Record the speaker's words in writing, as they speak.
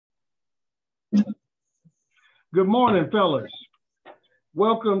Good morning, fellas.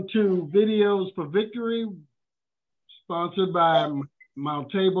 Welcome to Videos for Victory, sponsored by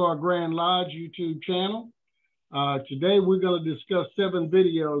Mount Tabor Grand Lodge YouTube channel. Today, we're going to discuss 7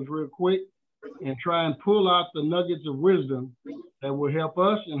 videos real quick and try and pull out the nuggets of wisdom that will help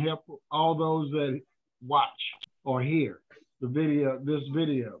us and help all those that watch or hear this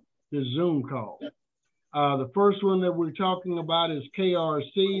Zoom call. The first one that we're talking about is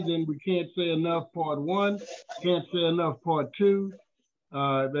KRC, then we can't say enough part 1, can't say enough part 2.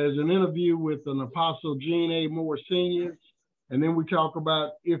 There's an interview with an Apostle Gene A. Moore Sr., and then we talk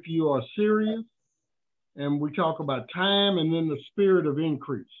about if you are serious, and we talk about time, and then the spirit of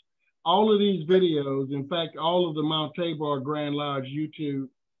increase. All of these videos, in fact, all of the Mount Tabor Grand Lodge YouTube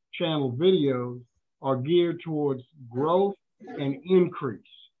channel videos are geared towards growth and increase.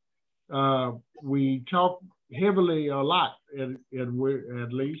 We talk heavily a lot, at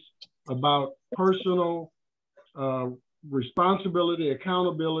least, about personal responsibility,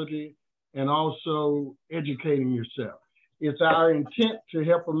 accountability, and also educating yourself. It's our intent to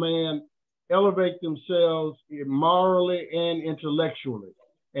help a man elevate themselves morally and intellectually.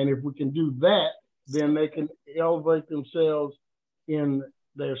 And if we can do that, then they can elevate themselves in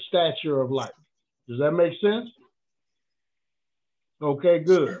their stature of life. Does that make sense? Okay,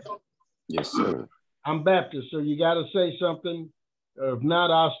 good. Yes, sir. I'm Baptist, so you got to say something. If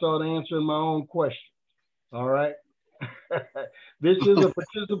not, I'll start answering my own questions. All right. This is a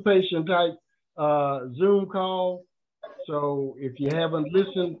participation type Zoom call. So if you haven't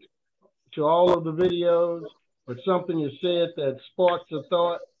listened to all of the videos, but something is said that sparks a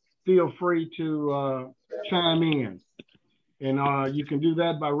thought, feel free to chime in. And you can do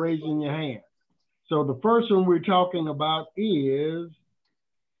that by raising your hand. So the first one we're talking about is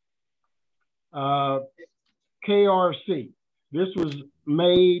KRC. This was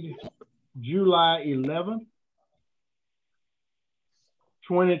made July 11th,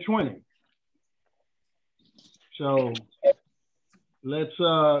 2020. So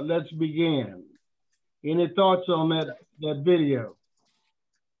let's begin. Any thoughts on that video?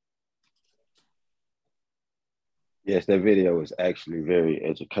 Yes, that video was actually very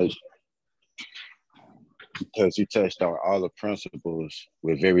educational because you touched on all the principles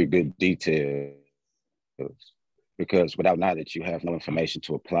with very good detail. Because without knowledge, you have no information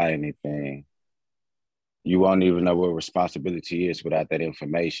to apply anything. You won't even know what responsibility is without that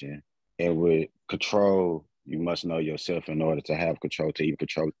information. And with control, you must know yourself in order to have control, to even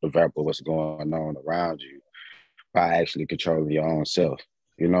control the variable, what's going on around you, by actually controlling your own self.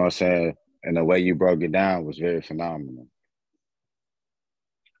 You know what I'm saying? And the way you broke it down was very phenomenal.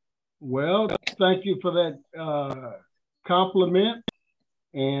 Well, thank you for that compliment.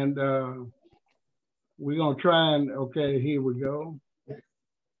 And we're going to try and, okay, here we go.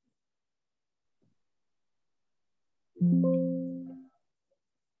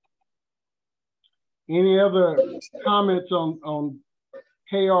 Any other comments on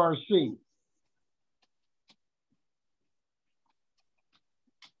KRC?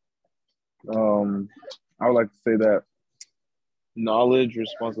 I would like to say that knowledge,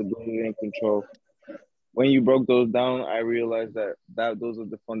 responsibility, and control. When you broke those down, I realized that those are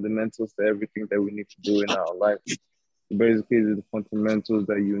the fundamentals to everything that we need to do in our life. Basically, the fundamentals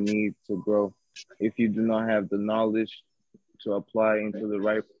that you need to grow. If you do not have the knowledge to apply into the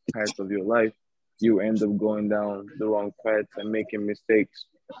right path of your life, you end up going down the wrong path and making mistakes.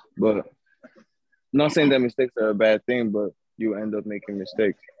 But I'm not saying that mistakes are a bad thing, but you end up making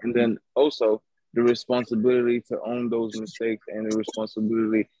mistakes. And then also the responsibility to own those mistakes and the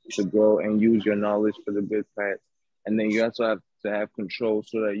responsibility to grow and use your knowledge for the good path. And then you also have to have control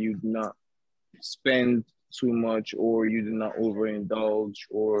so that you do not spend too much, or you do not overindulge,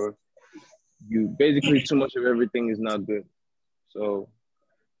 or you basically too much of everything is not good. So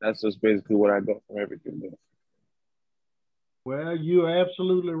that's just basically what I got from everything there. Well, you're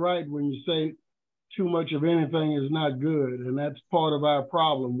absolutely right when you say too much of anything is not good, and that's part of our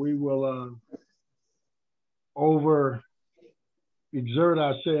problem. We will over exert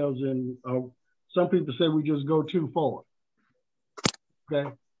ourselves, and some people say we just go too far. Okay,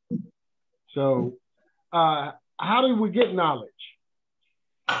 so how do we get knowledge?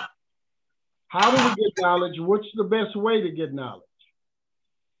 How do we get knowledge? What's the best way to get knowledge?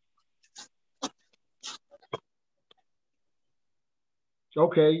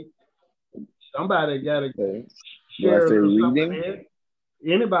 Okay, somebody got to share something here.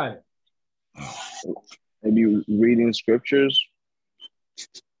 Anybody? Maybe reading scriptures.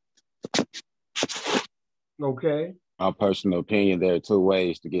 Okay. My personal opinion, there are 2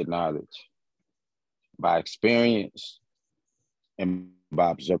 ways to get knowledge: by experience and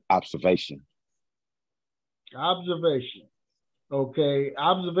by observation. Observation. Okay.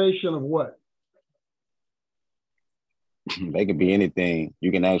 Observation of what? They could be anything.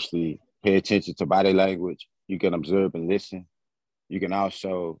 You can actually pay attention to body language. You can observe and listen. You can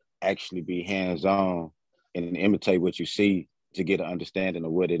also actually be hands-on and imitate what you see to get an understanding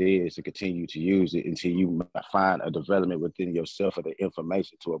of what it is to continue to use it until you find a development within yourself of the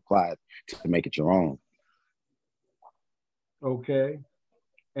information to apply it to make it your own. Okay.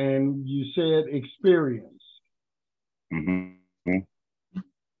 And you said experience. Mm-hmm.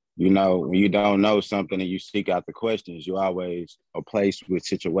 You know, when you don't know something and you seek out the questions, you always are placed with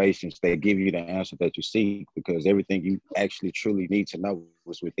situations that give you the answer that you seek, because everything you actually truly need to know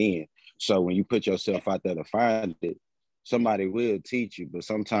is within. So when you put yourself out there to find it, somebody will teach you, but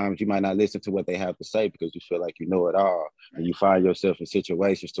sometimes you might not listen to what they have to say because you feel like you know it all. And you find yourself in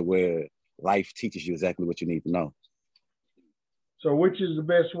situations to where life teaches you exactly what you need to know. So which is the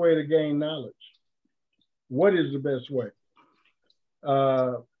best way to gain knowledge? What is the best way?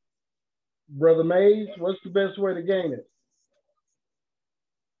 Brother Mays, what's the best way to gain it?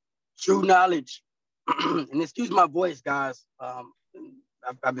 True knowledge. And excuse my voice, guys.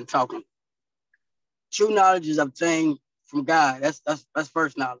 I've been talking. True knowledge is obtained from God. That's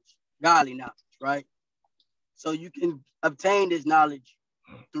first knowledge, godly knowledge, right? So you can obtain this knowledge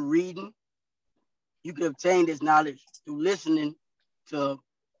through reading. You can obtain this knowledge through listening to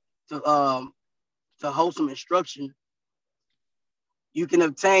wholesome instruction. You can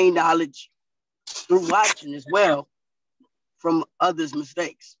obtain knowledge through watching as well from others'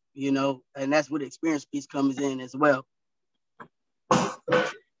 mistakes, you know, and that's where the experience piece comes in as well.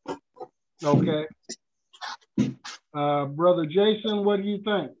 Okay. Brother Jason, what do you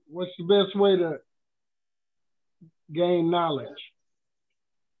think? What's the best way to gain knowledge?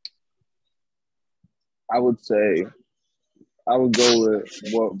 I would say I would go with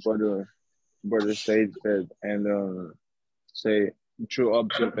what Brother Sage said, and say true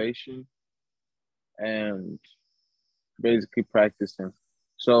observation and basically practicing.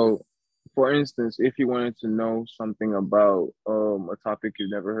 So, for instance, if you wanted to know something about a topic you've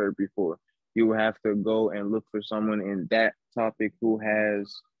never heard before, you would have to go and look for someone in that topic who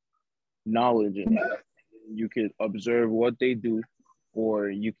has knowledge in it. You could observe what they do, or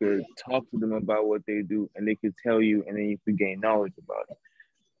you could talk to them about what they do, and they could tell you, and then you could gain knowledge about it.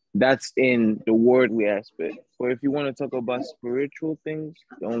 That's in the worldly aspect. Or if you want to talk about spiritual things,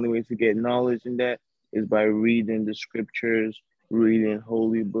 the only way to get knowledge in that is by reading the scriptures, reading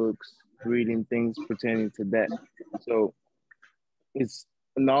holy books, reading things pertaining to that. So it's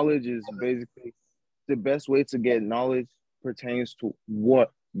knowledge is basically the best way to get knowledge pertains to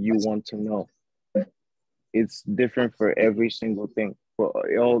what you want to know. It's different for every single thing, but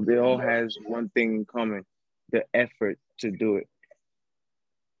they all has one thing in common: the effort to do it.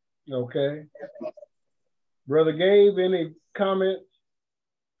 Okay. Brother Gabe, any comments?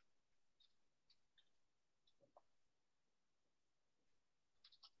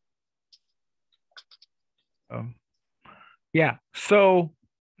 Yeah. So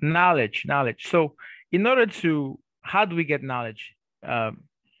knowledge. So in order to, how do we get knowledge?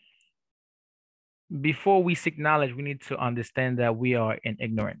 Before we seek knowledge, we need to understand that we are in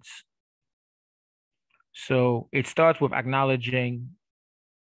ignorance. So it starts with acknowledging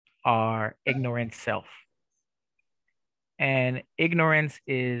our ignorant self. And ignorance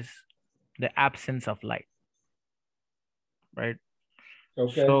is the absence of light, right?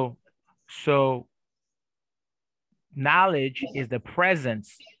 Okay. So knowledge is the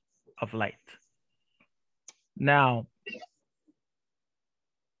presence of light. Now,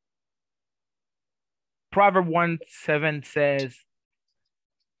 Proverb 1:7 says,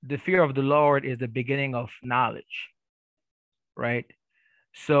 the fear of the Lord is the beginning of knowledge, right?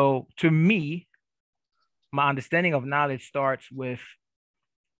 So to me, my understanding of knowledge starts with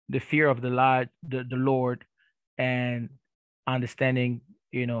the fear of the Lord, and understanding,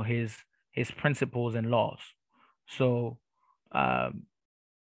 you know, his principles and laws. So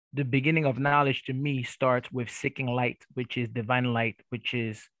the beginning of knowledge to me starts with seeking light, which is divine light, which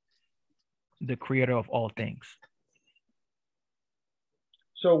is the creator of all things.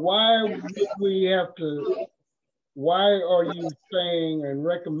 So why are you saying and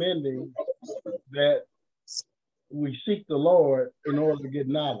recommending that we seek the Lord in order to get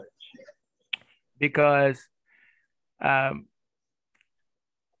knowledge? Because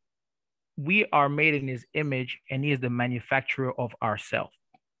we are made in his image, and he is the manufacturer of ourselves.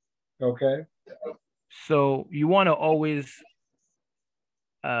 Okay. So you want to always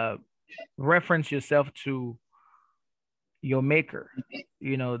reference yourself to your maker,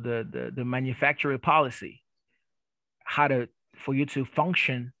 you know, the manufacturer policy, for you to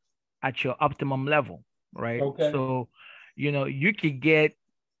function at your optimum level. right? Okay. So, you could get,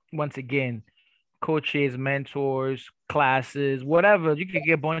 once again, coaches, mentors, classes, whatever. You could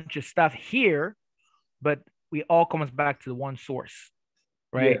get a bunch of stuff here, but we all comes back to the one source,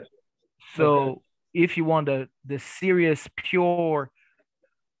 right? Yes. So Okay. if you want the serious, pure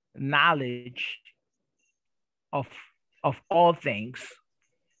knowledge of all things,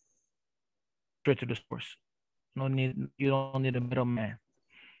 straight to the source. You don't need a middleman.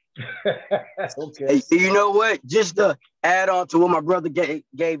 Okay. Hey, you know what? Just to add on to what my brother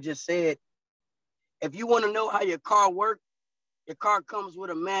Gabe just said, if you want to know how your car works, your car comes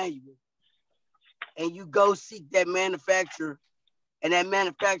with a manual, and you go seek that manufacturer, and that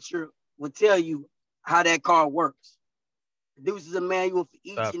manufacturer will tell you how that car works. Produces a manual for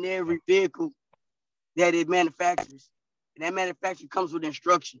each and every vehicle that it manufactures, and that manufacturer comes with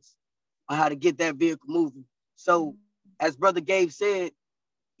instructions on how to get that vehicle moving. So, as Brother Gabe said,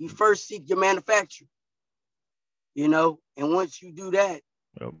 you first seek your manufacturer, and once you do that,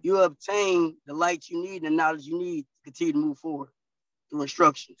 you obtain the light you need and the knowledge you need to continue to move forward through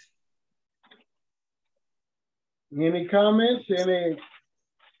instructions. Any comments? Any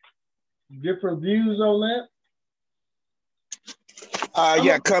different views on that?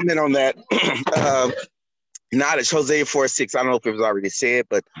 Yeah, comment on that. Knowledge, Hosea 4:6. I don't know if it was already said,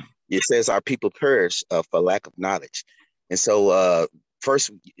 but it says our people perish for lack of knowledge. And so first,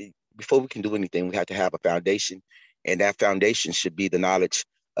 before we can do anything, we have to have a foundation, and that foundation should be the knowledge,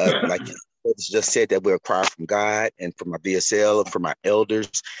 like you just said, that we acquire from God and from our VSL and from our elders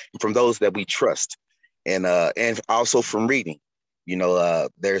and from those that we trust, and also from reading.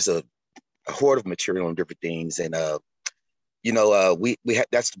 There's a hoard of material and different things, and we have,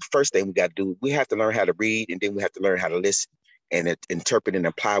 that's the first thing we got to do. We have to learn how to read, and then we have to learn how to listen and interpret and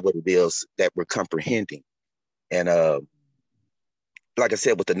apply what it is that we're comprehending. And like I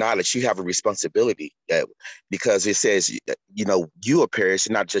said, with the knowledge, you have a responsibility, because it says, you are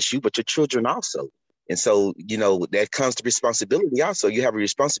perishing, not just you, but your children also. And so, that comes to responsibility also. You have a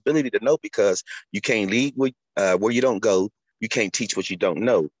responsibility to know, because you can't lead where you don't go. You can't teach what you don't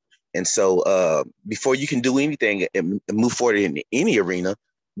know. And so before you can do anything and move forward in any arena,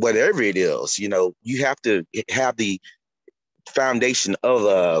 whatever it is, you have to have the foundation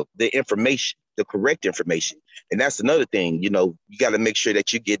of the information, the correct information. And that's another thing, you got to make sure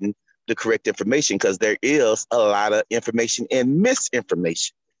that you're getting the correct information, because there is a lot of information and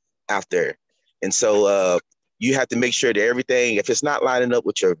misinformation out there. And so you have to make sure that everything, if it's not lining up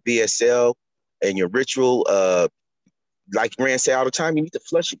with your VSL and your ritual, like Rand say all the time, you need to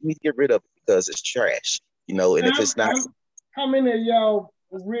flush it. You need to get rid of it, because it's trash, and if it's not. How many of y'all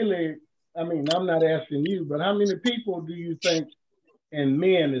really, I'm not asking you, but how many people do you think, and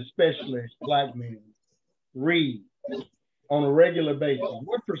men especially, black men, read on a regular basis?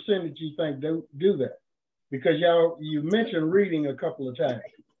 What percentage you think do that? Because you mentioned reading a couple of times.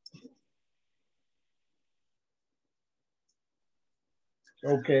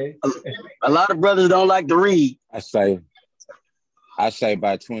 Okay. A lot of brothers don't like to read. I say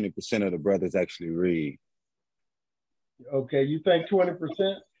about 20% of the brothers actually read. Okay, you think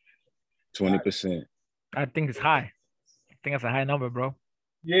 20%? 20%. I think it's high. I think that's a high number, bro.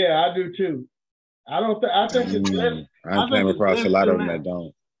 Yeah, I do too. I think it's less. I came across a lot of them that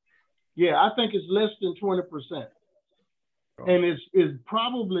don't. Yeah, I think it's less than 20%. And it's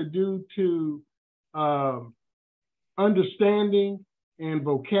probably due to understanding and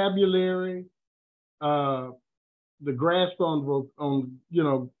vocabulary, the grasp on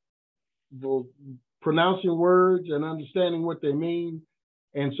pronouncing words and understanding what they mean.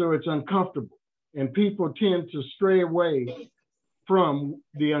 And so it's uncomfortable. And people tend to stray away from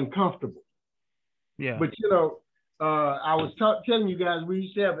the uncomfortable. Yeah. But, I was telling you guys, we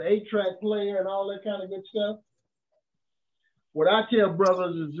used to have an 8-track player and all that kind of good stuff. What I tell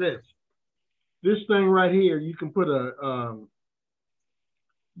brothers is this thing right here, you can put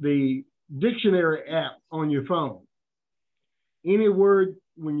the dictionary app on your phone. Any word,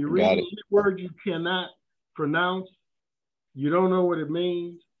 when you read any word you cannot pronounce, you don't know what it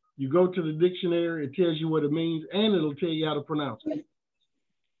means, you go to the dictionary, it tells you what it means, and it'll tell you how to pronounce it.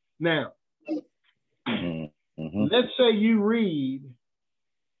 Now, let's say you read,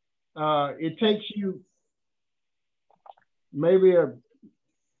 it takes you maybe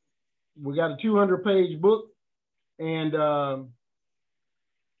we got a 200-page book, and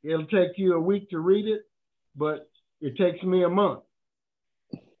it'll take you a week to read it, but it takes me a month.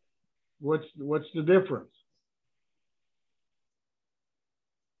 What's the difference?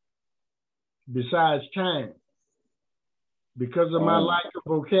 Besides time. Because of my lack of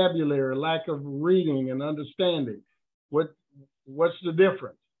vocabulary, lack of reading and understanding. What's the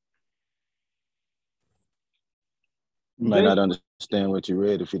difference? You might not understand what you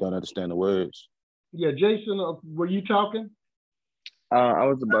read if you don't understand the words. Yeah, Jason, were you talking? I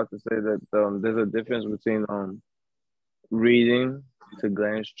was about to say that there's a difference between reading to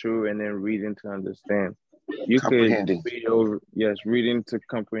glance through and then reading to understand. You could read over, yes, reading to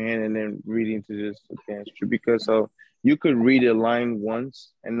comprehend and then reading to just glance through, because you could read a line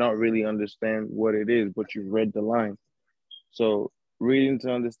once and not really understand what it is, but you read the line. So reading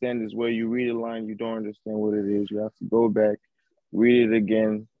to understand is where you read a line, you don't understand what it is. You have to go back, read it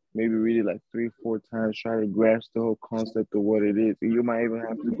again, maybe read it like 3-4 times, try to grasp the whole concept of what it is. You might even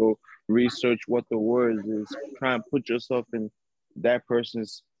have to go research what the words is, try and put yourself in that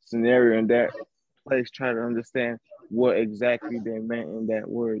person's scenario in that place, try to understand what exactly they meant in that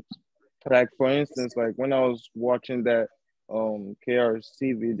words. Like for instance, like when I was watching that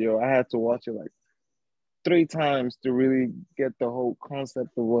KRC video, I had to watch it like 3 times to really get the whole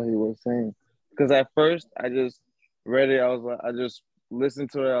concept of what he was saying. Because at first I just read it, I just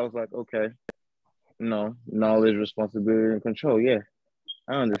listened to it, I was like, okay, no, knowledge, responsibility, and control. Yeah,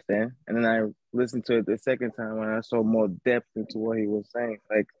 I understand. And then I listened to it the second time when I saw more depth into what he was saying.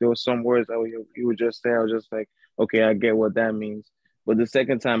 Like there were some words that he would just say, I was just like, okay, I get what that means. But the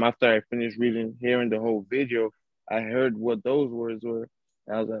second time after I finished hearing the whole video, I heard what those words were.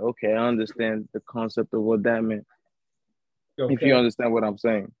 And I was like, okay, I understand the concept of what that meant. Okay. If you understand what I'm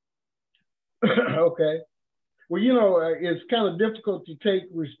saying. Okay. Well, you know, it's kind of difficult to take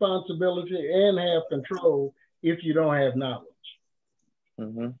responsibility and have control if you don't have knowledge.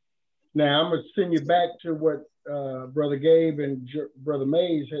 Mm-hmm. Now, I'm going to send you back to what Brother Gabe and Brother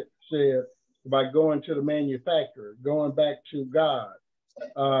Mays had said about going to the manufacturer, going back to God.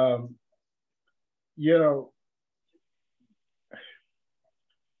 You know,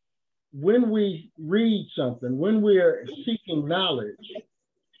 when we read something, when we're seeking knowledge,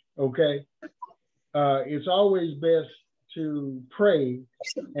 okay, it's always best to pray.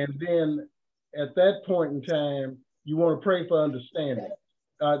 And then at that point in time, you want to pray for understanding.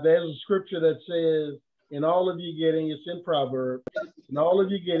 There's a scripture that says, in all of you getting, it's in Proverbs, in all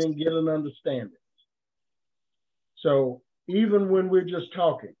of you getting, get an understanding. So even when we're just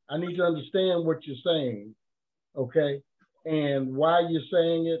talking, I need to understand what you're saying, okay? And why you're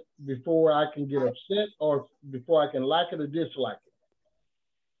saying it before I can get upset or before I can like it or dislike it.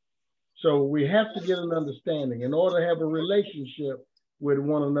 So we have to get an understanding. In order to have a relationship with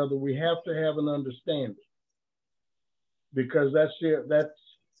one another, we have to have an understanding. Because that's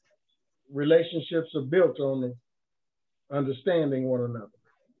relationships are built on understanding one another.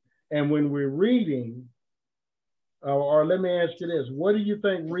 And when we're reading, or let me ask you this, what do you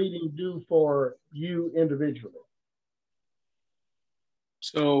think reading do for you individually?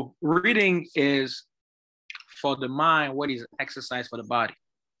 So reading is for the mind what is exercise for the body.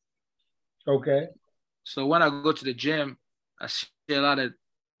 Okay. So when I go to the gym, I see a lot of,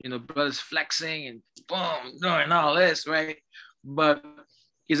 brothers flexing and boom, doing all this, right? But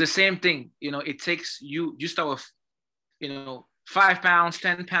it's the same thing. It takes you start with, 5 pounds,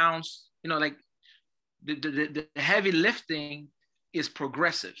 10 pounds, like the heavy lifting is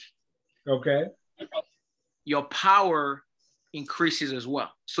progressive. Okay. Your power increases as well.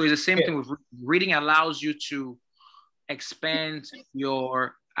 So it's the same thing with reading. Allows you to expand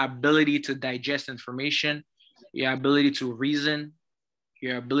your ability to digest information, your ability to reason,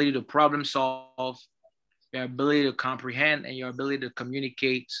 your ability to problem solve, your ability to comprehend, and your ability to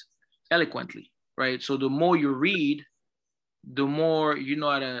communicate eloquently, right? So the more you read, the more you know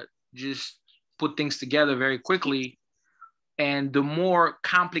how to just put things together very quickly, and the more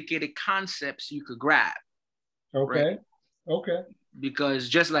complicated concepts you could grab. Okay. Right? Okay. Because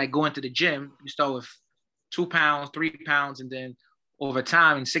just like going to the gym, you start with 2 pounds, 3 pounds, and then over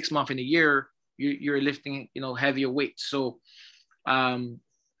time, in 6 months, in a year, you're lifting, heavier weights. So, and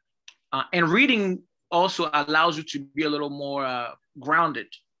reading also allows you to be a little more grounded,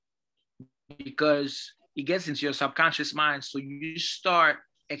 because it gets into your subconscious mind. So you start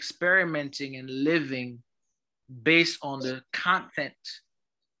experimenting and living based on the content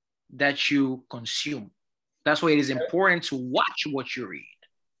that you consume. That's why it is important to watch what you read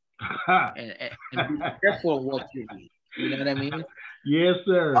and be careful of what you read. You know what I mean? Yes,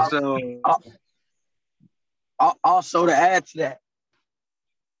 sir. So also to add to that,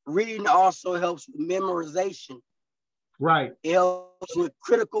 reading also helps with memorization. Right. It helps with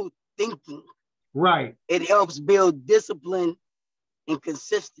critical thinking. Right. It helps build discipline and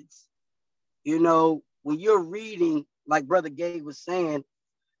consistency. When you're reading, like Brother Gabe was saying,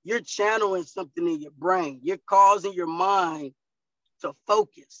 you're channeling something in your brain. You're causing your mind to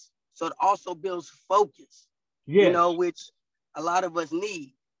focus. So it also builds focus, yes. Which a lot of us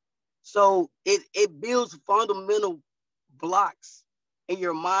need. So it builds fundamental blocks in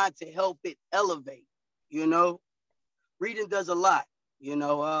your mind to help it elevate. You know, reading does a lot. You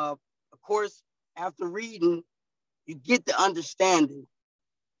know, of course, after reading, you get the understanding,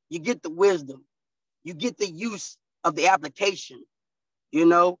 you get the wisdom, you get the use of the application, you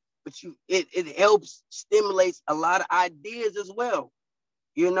know, but it helps stimulates a lot of ideas as well,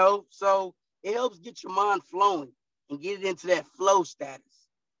 you know, so it helps get your mind flowing and get it into that flow status,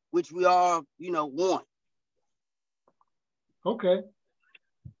 which we all, you know, want. Okay.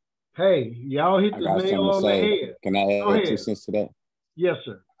 Hey, y'all hit the nail on the head. Can I add 2 cents to that? Yes,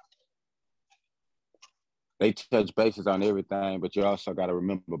 sir. They touch bases on everything, but you also got to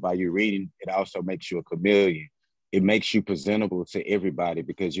remember, by you reading, it also makes you a chameleon. It makes you presentable to everybody,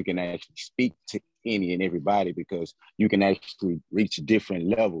 because you can actually speak to any and everybody, because you can actually reach different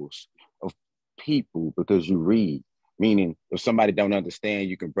levels of people because you read. Meaning, if somebody don't understand,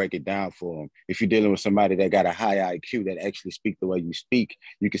 you can break it down for them. If you're dealing with somebody that got a high IQ that actually speak the way you speak,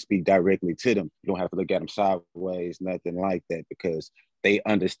 you can speak directly to them. You don't have to look at them sideways, nothing like that, because they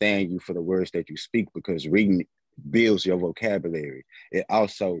understand you for the words that you speak, because reading builds your vocabulary. It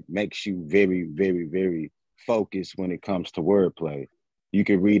also makes you very, very, very focused when it comes to wordplay. You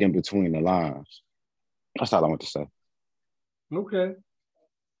can read in between the lines. That's all I want to say. Okay.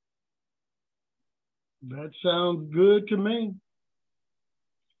 That sounds good to me.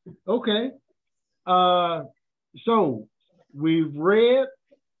 Okay. So we've read,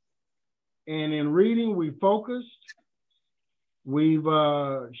 and in reading, we focused. We've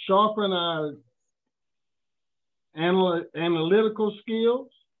sharpened our analytical skills.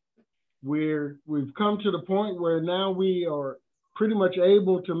 We've come to the point where now we are pretty much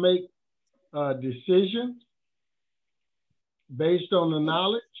able to make decisions based on the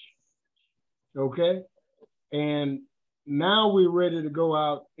knowledge. Okay. And now we're ready to go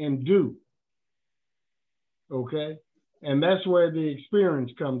out and do. Okay. And that's where the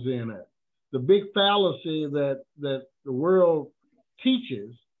experience comes in at. The big fallacy that the world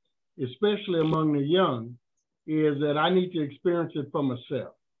teaches, especially among the young, is that I need to experience it for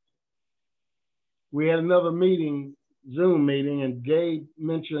myself. We had another meeting, Zoom meeting, and Gabe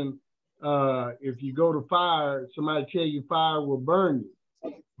mentioned if you go to fire, somebody tell you fire will burn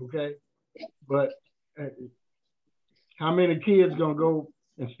you. Okay. But how many kids gonna go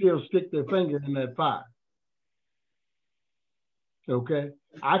and still stick their finger in that fire? Okay.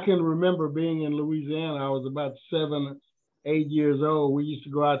 I can remember being in Louisiana. I was about 7, 8 years old. We used to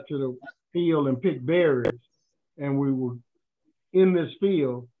go out to the field and pick berries, and we were in this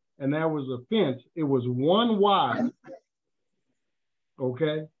field, and there was a fence. It was one wire.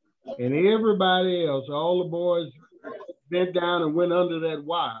 Okay. And everybody else, all the boys bent down and went under that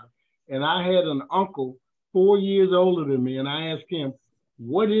wire. And I had an uncle 4 years older than me, and I asked him,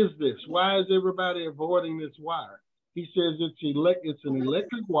 what is this? Why is everybody avoiding this wire? He says it's an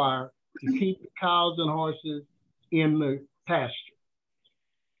electric wire to keep the cows and horses in the pasture.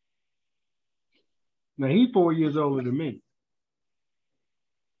 Now, he's 4 years older than me.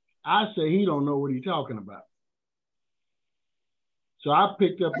 I say he don't know what he's talking about. So I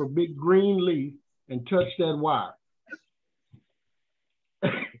picked up a big green leaf and touched that wire.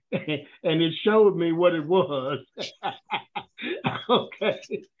 And it showed me what it was. Okay.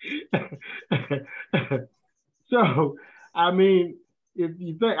 So, I mean, if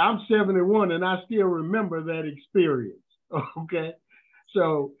you think, I'm 71 and I still remember that experience. Okay.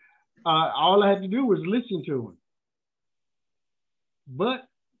 So all I had to do was listen to him. But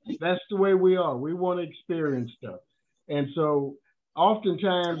that's the way we are. We want to experience stuff. And so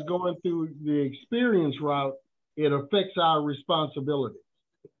oftentimes going through the experience route, it affects our responsibility.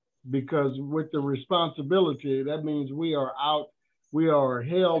 Because with the responsibility, that means we are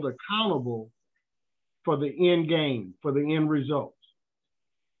held accountable for the end game, for the end results.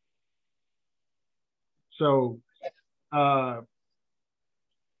 So talk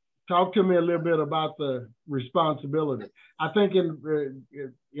to me a little bit about the responsibility. I think in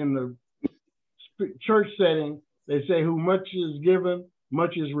the church setting, they say who much is given,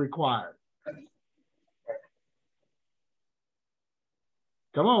 much is required.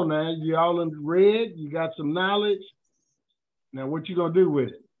 Come on now, you all in red, you got some knowledge. Now what you gonna do with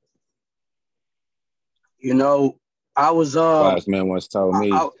it? You know, I was wise man once told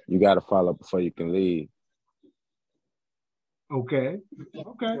me you gotta follow before you can lead. Okay.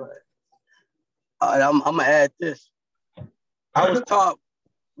 Okay. I'm gonna add this. I was taught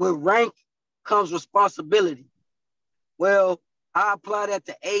with rank comes responsibility. Well, I apply that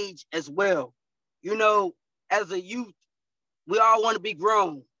to age as well. You know, as a youth, we all want to be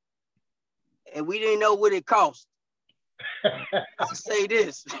grown, and we didn't know what it cost. I'll say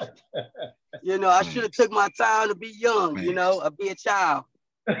this. You know, I should have took my time to be young, you know, or be a child.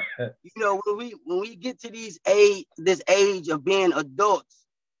 You know, when we get to this age of being adults,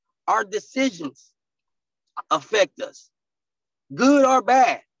 our decisions affect us, good or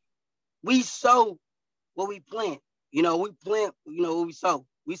bad. We sow what we plant. You know, we plant, you know, what we sow.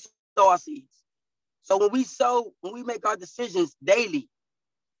 We sow our seeds. So when we make our decisions daily,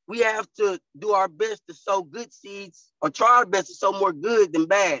 we have to do our best to sow good seeds, or try our best to sow more good than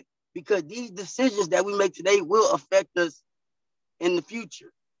bad, because these decisions that we make today will affect us in the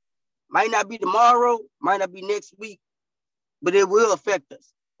future. Might not be tomorrow, might not be next week, but it will affect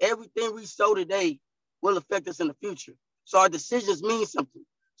us. Everything we sow today will affect us in the future. So our decisions mean something.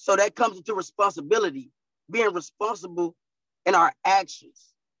 So that comes into responsibility, being responsible in our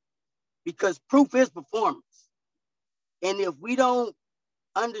actions, because proof is performance. And if we don't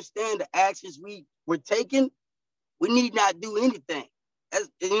understand the actions we're taking, we need not do anything.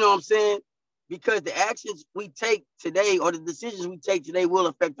 You know what I'm saying? Because the actions we take today, or the decisions we take today, will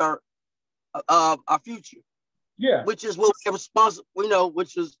affect our future. Yeah. Which is what we're responsible, you know,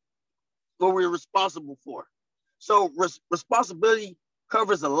 which is what we're responsible for. So responsibility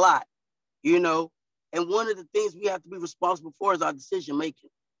covers a lot, you know, and one of the things we have to be responsible for is our decision making,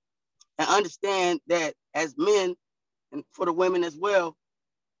 and understand that as men, and for the women as well,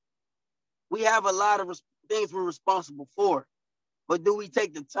 we have a lot of things we're responsible for, but do we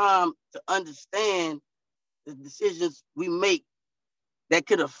take the time to understand the decisions we make that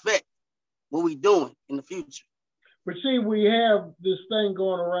could affect what we're doing in the future? But see, we have this thing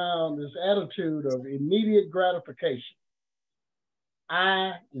going around, this attitude of immediate gratification.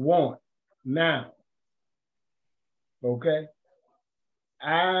 I want now. Okay?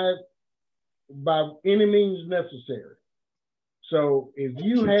 By any means necessary. So if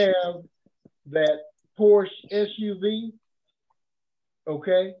you have that Porsche SUV,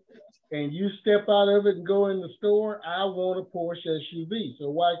 okay, and you step out of it and go in the store, I want a Porsche SUV. So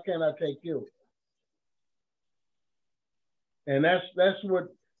why can't I take yours? And that's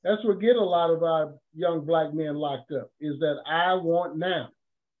what get a lot of our young black men locked up, is that I want now,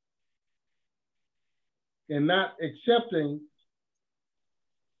 and not accepting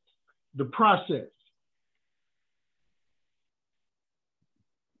the process,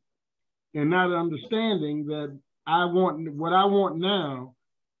 and not understanding that I want what I want now,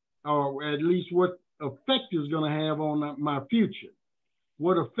 or at least what effect is going to have on my future.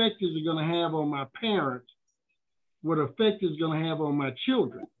 What effect is it going to have on my parents? What effect is going to have on my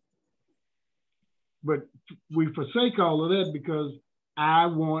children? But we forsake all of that because I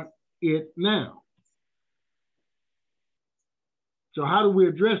want it now. So how do we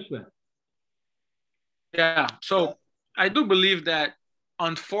address that? Yeah, so I do believe that,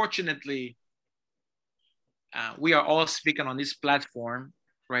 unfortunately, we are all speaking on this platform,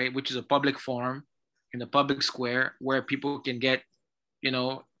 right, which is a public forum in the public square where people can get, you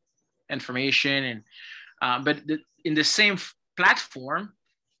know, information, and but in the same platform,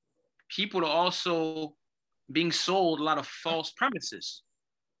 people are also being sold a lot of false premises,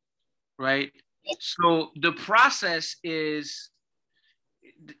 right? So the process is,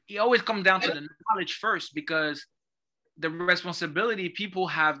 it always comes down to the knowledge first, because the responsibility, people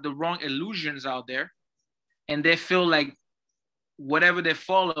have the wrong illusions out there, and they feel like whatever they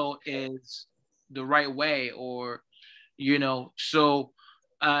follow is the right way, or, you know, so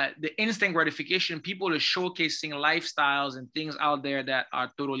the instant gratification, people are showcasing lifestyles and things out there that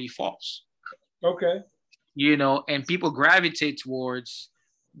are totally false. Okay. You know, and people gravitate towards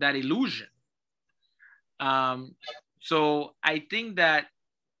that illusion. So I think that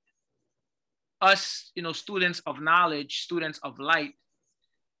us, you know, students of knowledge, students of light,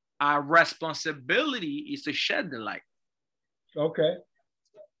 our responsibility is to shed the light. Okay.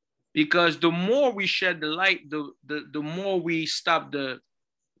 Because the more we shed the light, the more we stop the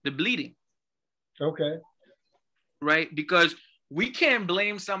bleeding. Okay. Right? Because we can't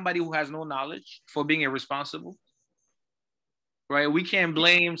blame somebody who has no knowledge for being irresponsible. Right? We can't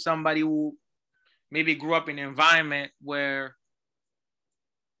blame somebody who maybe grew up in an environment where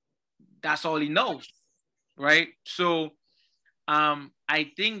that's all he knows. Right? So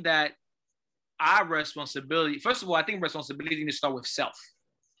I think that our responsibility, first of all, I think responsibility needs to start with self.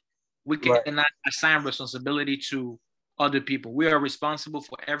 We cannot assign responsibility to other people. We are responsible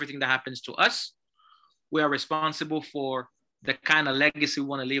for everything that happens to us. We are responsible for the kind of legacy we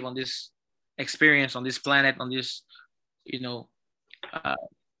want to leave on this experience, on this planet, on this, you know,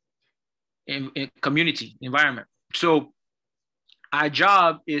 in community environment. So our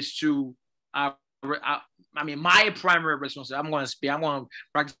job is to, I mean, my primary responsibility, I'm going to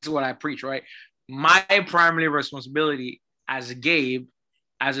practice what I preach, right? My primary responsibility as Gabe,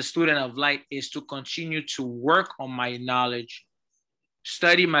 as a student of light is to continue to work on my knowledge,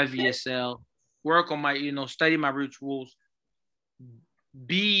 study my VSL, work on my, study my rituals,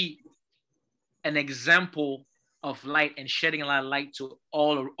 be an example of light and shedding a lot of light to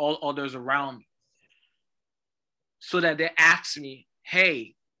all others around me. So that they ask me,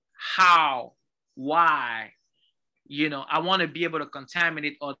 hey, how, why, I want to be able to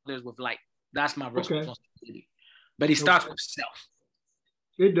contaminate others with light. That's my responsibility. But it starts with self.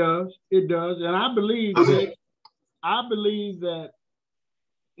 It does. It does. And I believe that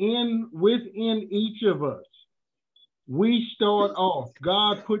within each of us, we start off,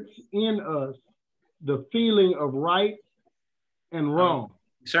 God puts in us the feeling of right and wrong.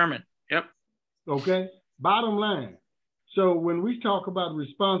 Discernment. Yep. Okay. Bottom line. So when we talk about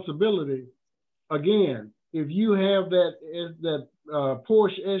responsibility, again, if you have that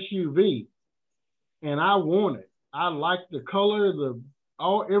Porsche SUV and I want it, I like the color,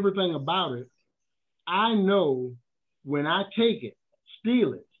 everything about it, I know when I take it,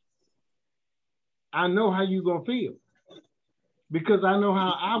 steal it, I know how you're going to feel, because I know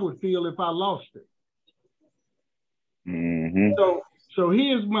how I would feel if I lost it. Mm-hmm. So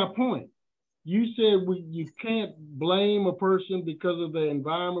here's my point. You said you can't blame a person because of the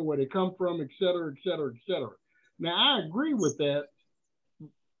environment, where they come from, et cetera, et cetera, et cetera. Now, I agree with that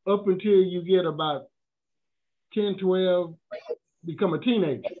up until you get about 10, 12, become a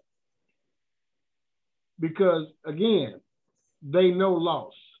teenager. Because, again, they know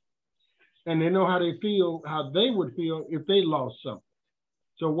loss. And they know how they would feel if they lost something.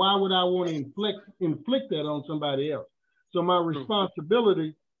 So why would I want to inflict that on somebody else? So my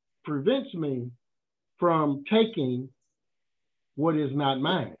responsibility prevents me from taking what is not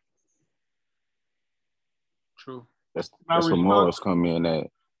mine. True. That's where morals come in at.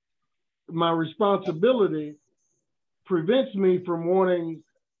 My responsibility prevents me from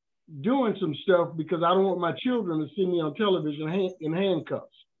doing some stuff, because I don't want my children to see me on television in handcuffs.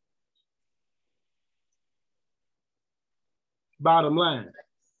 Bottom line.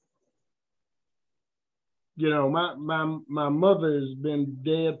 My mother has been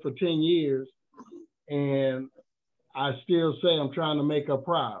dead for 10 years, and I still say I'm trying to make her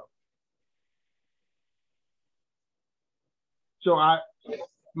proud. So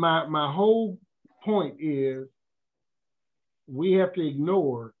my whole point is, we have to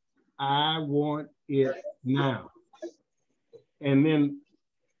ignore, I want it now, and then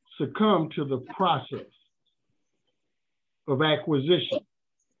succumb to the process of acquisition.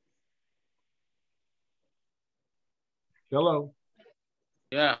 Hello.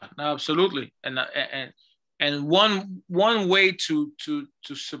 Yeah, no, absolutely. And one way to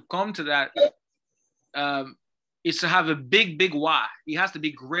succumb to that is to have a big why. It has to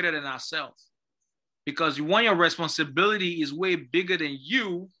be greater than ourselves, because when your responsibility is way bigger than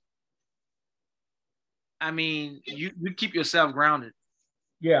you, I mean, you keep yourself grounded.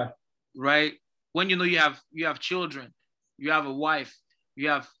 Yeah. Right. When you have children, you have a wife, you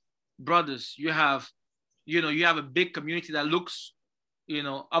have brothers, you have a big community that looks,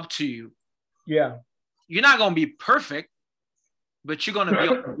 up to you. Yeah. You're not going to be perfect, but you're going to be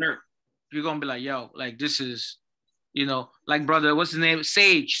on alert. You're going to be like, yo, like, this is, like, brother, what's his name?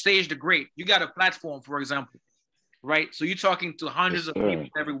 Sage the Great. You got a platform, for example, right? So you're talking to hundreds of people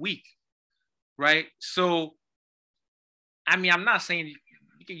every week, right? So, I mean, I'm not saying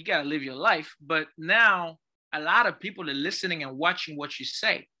you got to live your life, but now a lot of people are listening and watching what you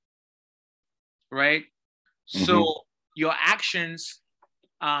say, right? Mm-hmm. So your actions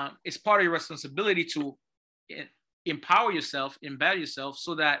is part of your responsibility to empower yourself, embed yourself,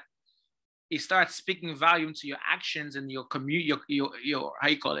 so that it starts speaking value into your actions and your community, your how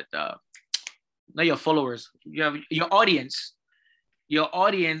you call it, not your followers, you have your audience. Your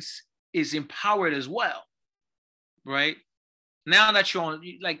audience is empowered as well, right? Now that you're on,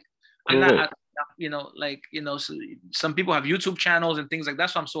 like, I'm not, so some people have YouTube channels and things like that.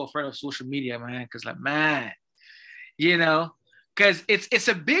 That's why I'm so afraid of social media, man. Because, like, man, because it's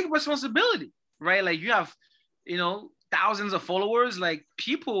a big responsibility, right? Like, you have, thousands of followers. Like,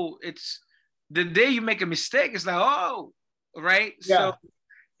 people, it's the day you make a mistake, it's like, oh, right? Yeah.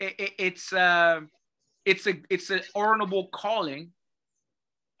 So it's an honorable calling,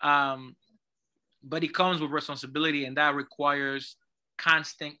 but it comes with responsibility, and that requires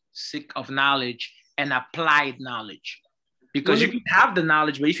constant seek of knowledge and applied knowledge. Because you can have the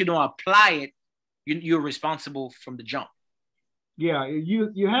knowledge, but if you don't apply it, you're responsible from the jump. Yeah,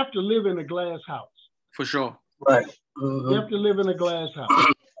 you have to live in a glass house. For sure. Right. You have to live in a glass house.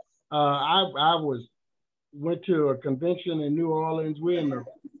 I went to a convention in New Orleans. We're in the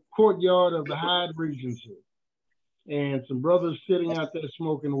courtyard of the Hyatt Regency. and some brothers sitting out there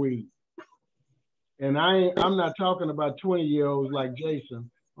smoking weed. And I'm not talking about 20-year-olds like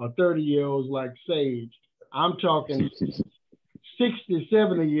Jason or 30-year-olds like Sage. I'm talking 60,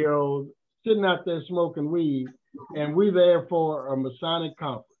 70-year-olds sitting out there smoking weed, and we're there for a Masonic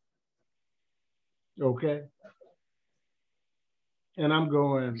conference. Okay? And I'm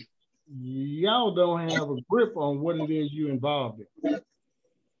going, y'all don't have a grip on what it is you're involved in.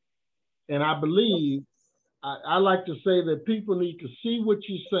 And I believe, I like to say that people need to see what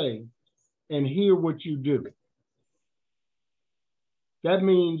you say and hear what you do. That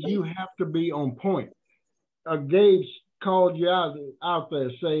means you have to be on point. Gabe called you out there,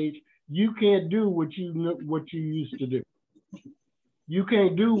 Sage. You can't do what you used to do. You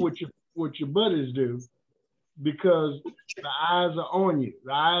can't do what your buddies do because the eyes are on you.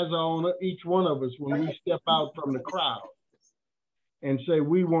 The eyes are on each one of us when we step out from the crowd and say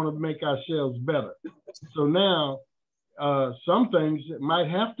we want to make ourselves better. So now, some things might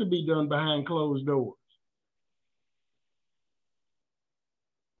have to be done behind closed doors.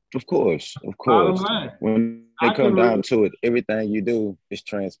 Of course. Bottom line. When it comes down to it, everything you do is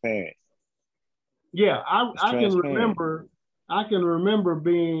transparent. Yeah, I can remember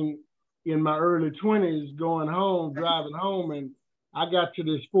being in my early 20s, going home, driving home, and I got to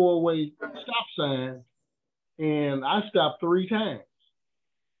this 4-way stop sign, and I stopped 3 times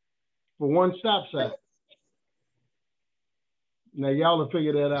for one stop sign. Now y'all will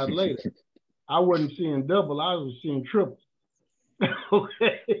figure that out later. I wasn't seeing double, I was seeing triple.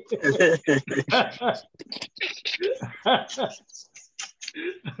 Okay.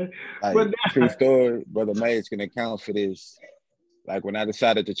 Like, true story, Brother Mage can account for this. Like when I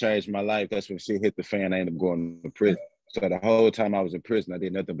decided to change my life, that's when shit hit the fan. I ended up going to prison. So the whole time I was in prison, I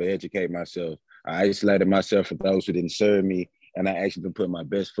did nothing but educate myself. I isolated myself from those who didn't serve me, and I actually been putting my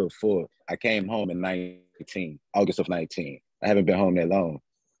best foot forward. I came home in August of 19. I haven't been home that long.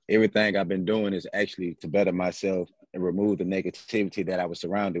 Everything I've been doing is actually to better myself and remove the negativity that I was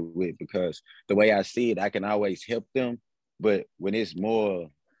surrounded with, because the way I see it, I can always help them. But when it's more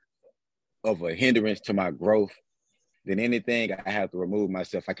of a hindrance to my growth than anything, I have to remove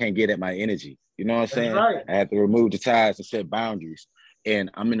myself. I can't get at my energy. You know what I'm saying? Right. I have to remove the ties and set boundaries.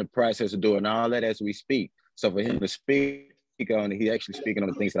 And I'm in the process of doing all that as we speak. So for him to speak on it, he's actually speaking on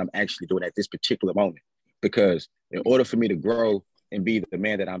the things that I'm actually doing at this particular moment. Because in order for me to grow and be the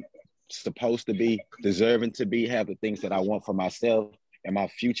man that I'm supposed to be, deserving to be, have the things that I want for myself and my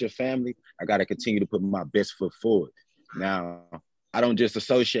future family, I got to continue to put my best foot forward. Now, I don't just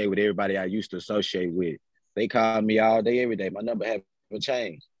associate with everybody I used to associate with. They call me all day, every day. My number haven't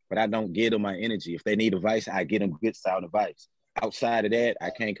changed, but I don't give them my energy. If they need advice, I get them good sound advice. Outside of that, I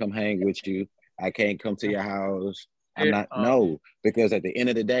can't come hang with you. I can't come to your house. Because at the end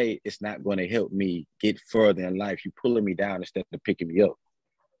of the day, it's not going to help me get further in life. You're pulling me down instead of picking me up.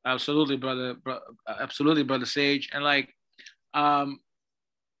 Absolutely, brother. Absolutely, brother Sage. And like,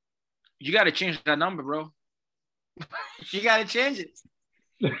 you got to change that number, bro. You got to change it.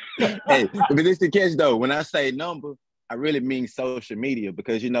 Hey, but this the catch though. When I say number, I really mean social media,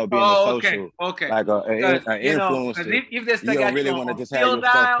 because being a social, okay. like an influencer, if this you don't really want to just have your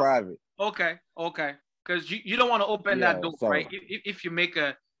stuff private. Okay. Because you don't want to open that door, right? If you make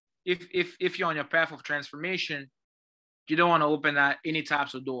if you're on your path of transformation, you don't want to open that any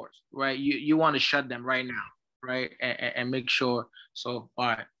types of doors, right? You want to shut them right now, right? And make sure. So, all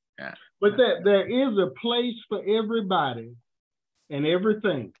right, yeah. But there is a place for everybody and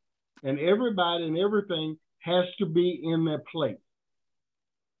everything, and everybody and everything has to be in their place.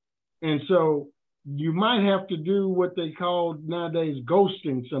 And so you might have to do what they call nowadays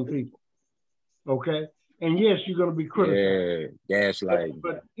ghosting some people. Okay. And yes, you're going to be criticized. Yeah, gaslighting.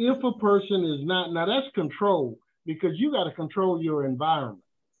 But if a person is not, now that's control, because you got to control your environment.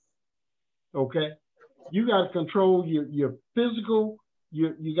 Okay. You got to control your physical,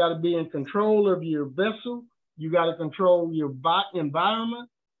 you got to be in control of your vessel. You got to control your environment.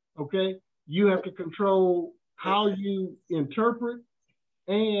 Okay. You have to control how you interpret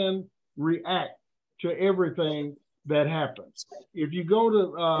and react to everything that happens. If you go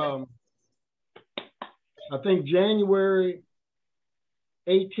to, I think January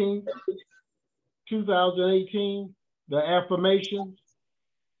 18th, 2018, the affirmations,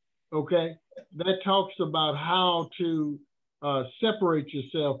 okay, that talks about how to separate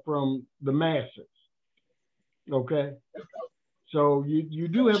yourself from the masses, okay? So you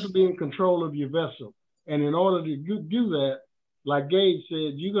do have to be in control of your vessel. And in order to do that, like Gabe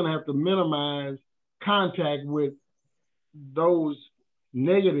said, you're gonna have to minimize contact with those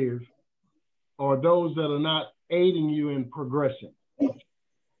negative or those that are not aiding you in progressing,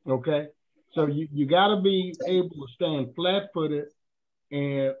 okay? So you got to be able to stand flat-footed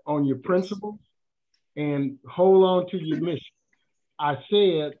and on your principles and hold on to your mission. I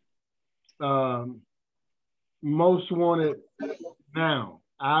said most want it now.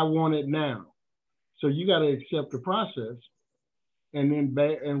 I want it now. So you got to accept the process and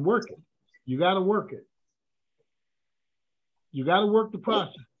then work it. You got to work it. You got to work the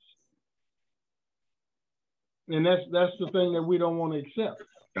process. And that's the thing that we don't want to accept.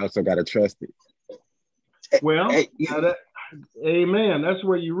 You also got to trust it. Well, amen. That's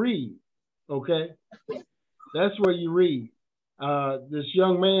where you read. Okay. That's where you read. This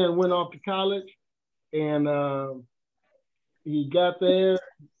young man went off to college and he got there.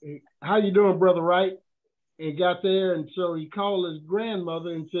 How you doing, Brother Wright? And got there, and so he called his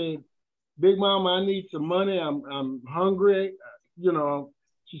grandmother and said, "Big Mama, I need some money. I'm hungry." You know,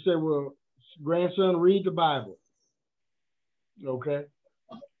 she said, "Well, grandson, read the Bible." Okay.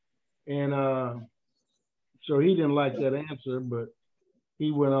 And so he didn't like that answer, but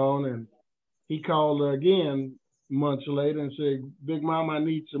he went on and he called her again months later and said, "Big Mama, I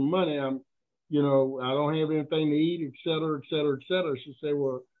need some money. I don't have anything to eat, et cetera, et cetera, et cetera." She said,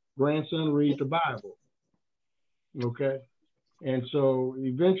 "Well, grandson, read the Bible." Okay. And so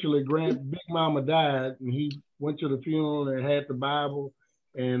eventually Big Mama died, and he went to the funeral and had the Bible,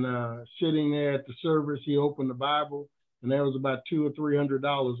 and sitting there at the service, he opened the Bible, and there was about $200 or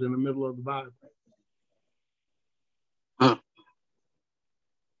 $300 in the middle of the Bible.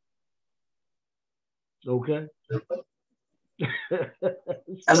 Okay.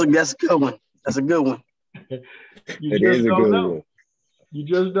 That's a good one. That's a good one. You just don't know. You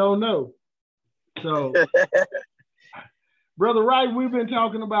just don't know. So, Brother Wright, we've been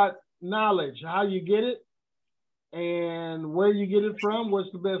talking about knowledge, how you get it and where you get it from, what's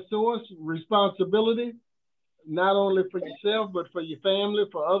the best source, responsibility, not only for yourself, but for your family,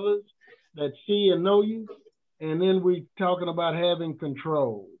 for others that see and know you. And then we're talking about having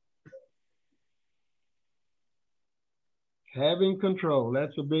control. Having control,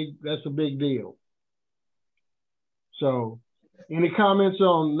 that's a big deal. So, any comments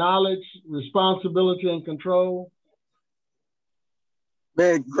on knowledge, responsibility, and control?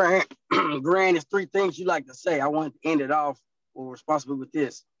 Man, Grant, is 3 things you like to say. I want to end it off or responsible with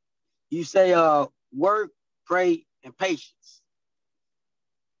this. You say work, pray, and patience.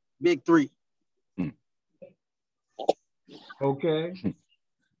 Big 3. Okay.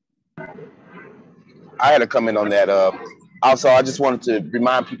 I had a comment on that. Also, I just wanted to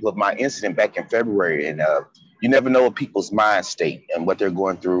remind people of my incident back in February. And you never know people's mind state and what they're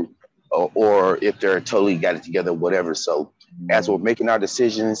going through, or if they're totally got it together, whatever. So as we're making our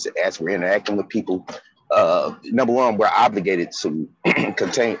decisions, as we're interacting with people, number one, we're obligated to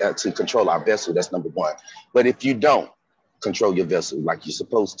control our vessel. That's number one. But if you don't control your vessel like you're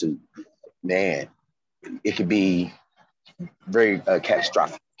supposed to, man, it could be very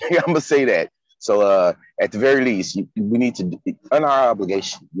catastrophic. I'm gonna say that. So at the very least, we need to earn our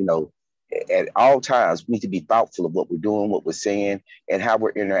obligation. At all times, we need to be thoughtful of what we're doing, what we're saying, and how we're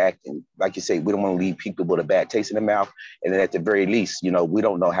interacting. Like you say, we don't want to leave people with a bad taste in their mouth. And then at the very least, we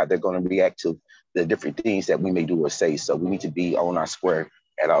don't know how they're going to react to the different things that we may do or say. So we need to be on our square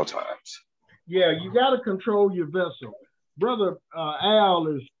at all times. Yeah, you got to control your vessel. Brother Al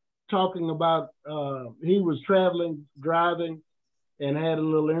is talking about, he was driving, and had a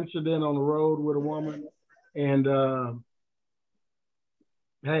little incident on the road with a woman. And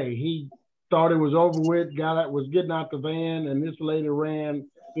hey, he thought it was over with, was getting out the van, and this lady ran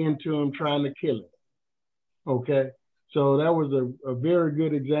into him trying to kill him. Okay. So that was a very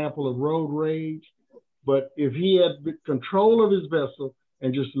good example of road rage. But if he had control of his vessel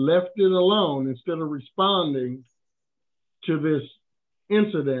and just left it alone instead of responding to this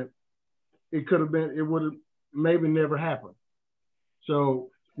incident, it would have maybe never happened. So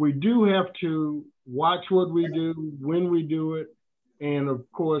we do have to watch what we do, when we do it, and of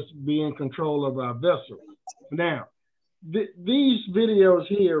course, be in control of our vessel. Now, these videos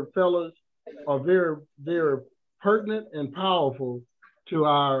here, fellas, are very, very pertinent and powerful to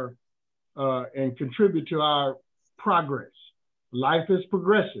our, and contribute to our progress. Life is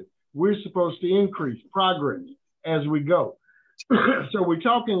progressive. We're supposed to increase progress as we go. So we're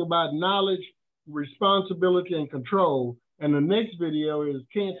talking about knowledge, responsibility, and control. And the next video is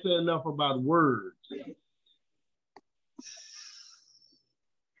can't say enough about words.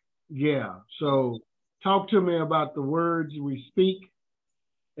 Yeah, so talk to me about the words we speak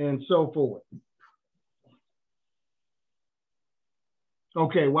and so forth.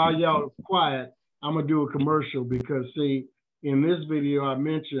 Okay, while y'all are quiet, I'm gonna do a commercial because see, in this video I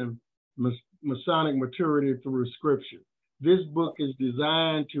mentioned Masonic maturity through scripture. This book is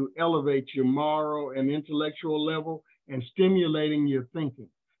designed to elevate your moral and intellectual level and stimulating your thinking.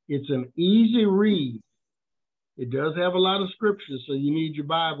 It's an easy read. It does have a lot of scriptures, so you need your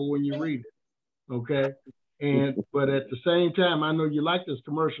Bible when you read it, okay? But at the same time, I know you like this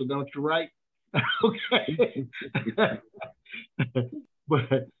commercial, don't you, right? Okay.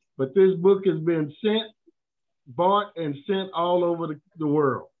 But this book has been bought and sent all over the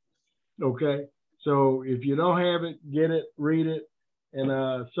world, okay? So if you don't have it, get it, read it.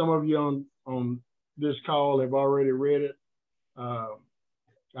 And some of you on this call have already read it. I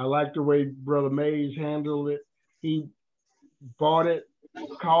like the way Brother Mays handled it. He bought it,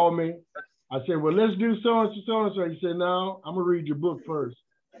 called me. I said, well, let's do so-and-so, so-and-so. He said, no, I'm going to read your book first.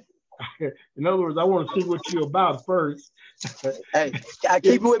 In other words, I want to see what you're about first. Hey, I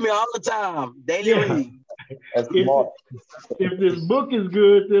keep it with me all the time. Daily read. If this book is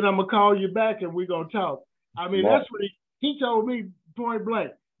good, then I'm going to call you back and we're going to talk. I mean, that's what he told me point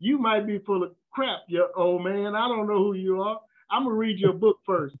blank. You might be full of crap, you old man. I don't know who you are. I'm going to read your book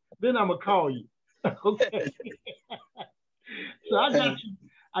first. Then I'm going to call you. Okay. So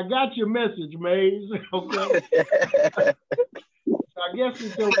I got your message, Mays. Okay. So I guess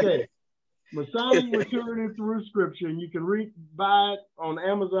it's okay. Masonic Maturity Through Scripture, and you can buy it on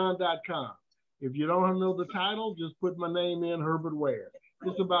Amazon.com. If you don't know the title, just put my name in, Herbert Ware.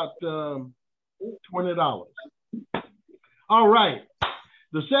 It's about $20. All right.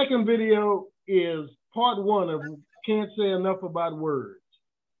 The second video is part 1 of Can't Say Enough About Words.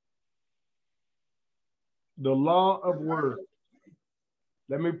 The law of words.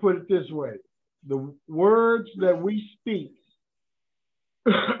 Let me put it this way. The words that we speak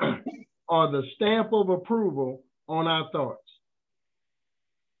are the stamp of approval on our thoughts.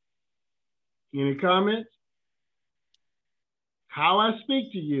 Any comments? How I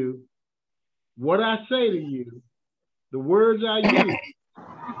speak to you, what I say to you, the words I use,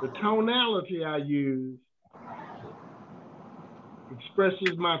 the tonality I use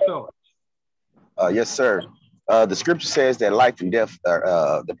expresses my thoughts. Yes, sir. The scripture says that life and death,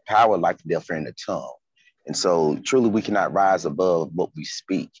 the power of life and death are in the tongue. And so truly we cannot rise above what we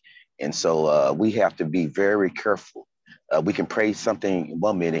speak. And so we have to be very careful. We can praise something in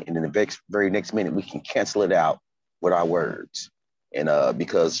 1 minute, and in the very next minute, we can cancel it out with our words. And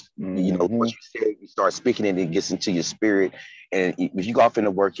because, you know, what you say, you start speaking and it gets into your spirit. And if you go off into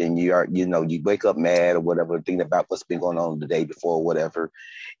work and you wake up mad or whatever, thinking about what's been going on the day before or whatever,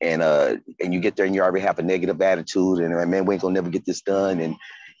 and you get there and you already have a negative attitude and man, we ain't gonna never get this done. And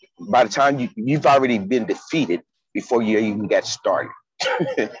by the time you've already been defeated before you even got started.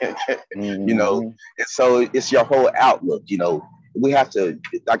 You know, and so it's your whole outlook. You know, we have to,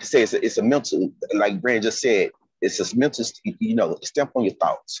 like I say, it's a mental, like Brandon just said, it's a mental, you know, stamp on your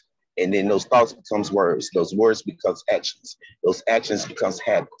thoughts, and then those thoughts becomes words, those words becomes actions, those actions becomes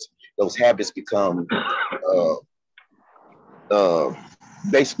habits, those habits become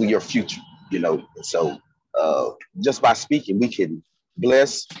basically your future. You know, so just by speaking, we can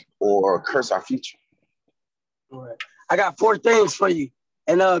bless or curse our future. All right. I got 4 things for you.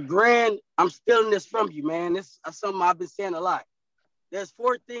 And Grand, I'm stealing this from you, man. This is something I've been saying a lot. There's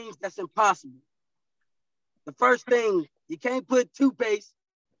 4 things that's impossible. The first thing, you can't put toothpaste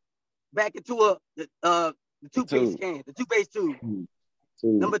back into the toothpaste can, the toothpaste tube.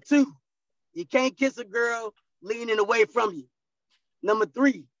 Number 2, you can't kiss a girl leaning away from you. Number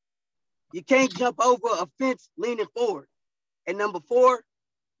 3, you can't jump over a fence leaning forward. And number 4,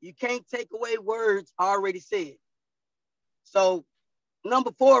 you can't take away words already said. So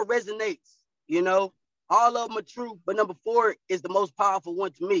number 4 resonates, you know, all of them are true, but number 4 is the most powerful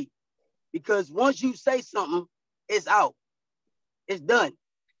one to me, because once you say something, it's out, it's done.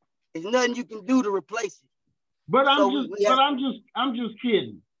 There's nothing you can do to replace it. But I'm just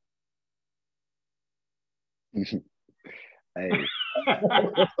kidding. Hey,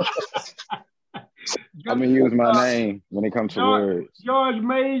 I'm gonna use my name when it comes to words. George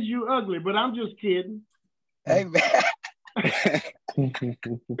Mays, you ugly, but I'm just kidding. Hey, man.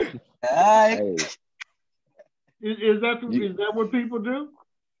 Hey. Is that what people do?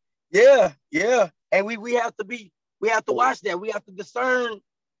 Yeah. And we have to watch that. We have to discern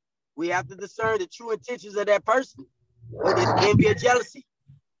the true intentions of that person, whether it's envy or jealousy.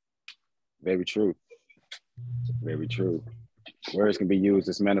 Very true. Very true. Words can be used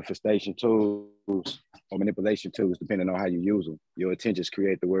as manifestation tools or manipulation tools, depending on how you use them. Your intentions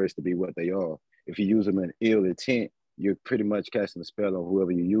create the words to be what they are. If you use them in ill intent, you're pretty much casting a spell on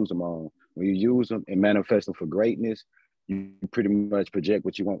whoever you use them on. When you use them and manifest them for greatness, you pretty much project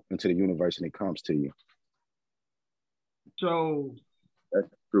what you want into the universe and it comes to you. So that's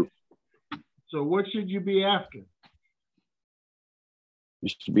true. So what should you be after? You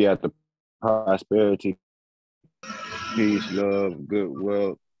should be after prosperity, peace, love,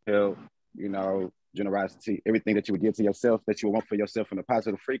 goodwill, health, you know, generosity, everything that you would give to yourself, that you want for yourself in a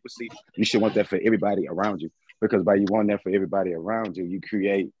positive frequency. You should want that for everybody around you, because by you wanting that for everybody around you, you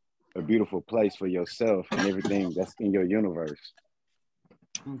create a beautiful place for yourself and everything that's in your universe.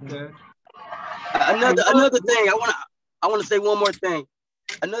 Okay. Another thing, I wanna say one more thing.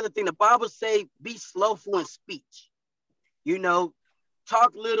 Another thing, the Bible say, be slowful in speech. You know,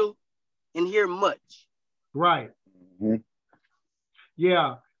 talk little and hear much. Right. Mm-hmm.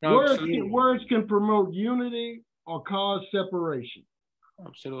 Yeah. Absolutely. Words can promote unity or cause separation.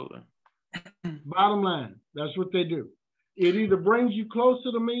 Absolutely. Bottom line, that's what they do. It either brings you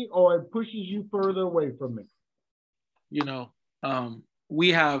closer to me or it pushes you further away from me. You know, we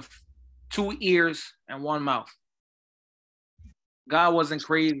have 2 ears and 1 mouth. God wasn't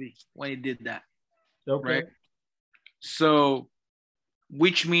crazy when he did that. Okay. Right? So,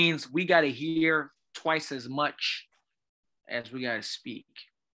 which means we got to hear twice as much as we got to speak.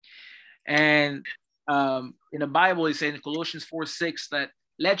 And in the Bible, it says in Colossians 4:6 that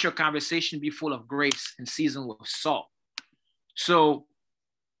let your conversation be full of grace and seasoned with salt. So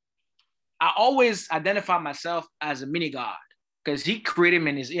I always identify myself as a mini God because he created me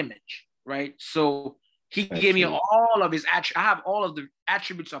in his image, right? So he gave me all of his attributes. I have all of the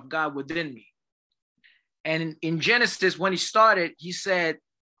attributes of God within me. And in Genesis, when he started, he said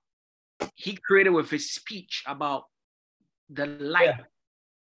he created with his speech about the light.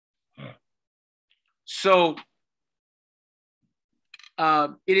 Yeah. So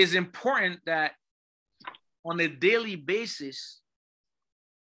it is important that on a daily basis,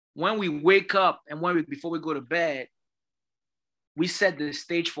 when we wake up and before we go to bed, we set the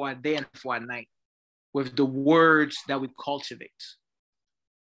stage for our day and for our night with the words that we cultivate.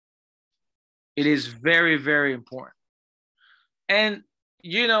 It is very, very important. And,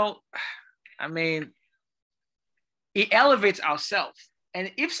 you know, I mean, it elevates ourselves.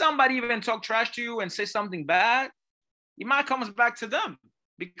 And if somebody even talk trash to you and say something bad, it might come back to them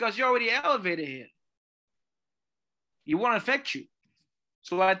because you're already elevated here. It won't affect you.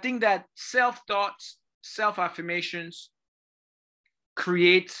 So I think that self-thoughts, self-affirmations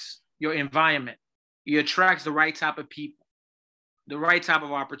creates your environment. It attracts the right type of people, the right type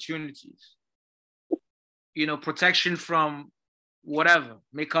of opportunities. You know, protection from whatever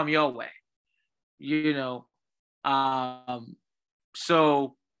may come your way. You know,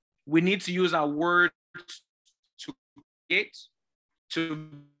 so we need to use our words to create, to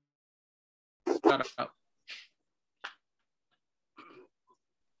shut up.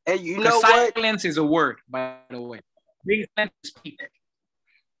 And you know what? Silence is a word, by the way. Being silent is speak.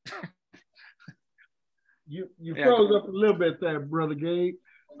 You froze up a little bit there, Brother Gabe.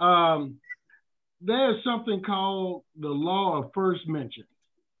 There's something called the law of first mention.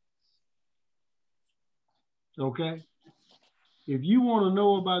 Okay? If you want to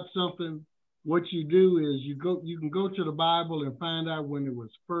know about something, what you do is you can go to the Bible and find out when it was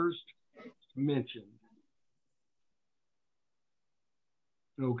first mentioned.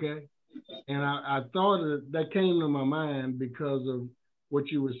 Okay? And I thought that came to my mind because of what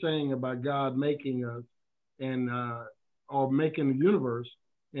you were saying about God making us and or making the universe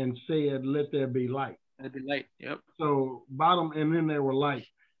and said, let there be light. Let there be light, yep. So and then there were light.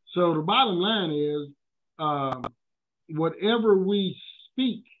 So the bottom line is whatever we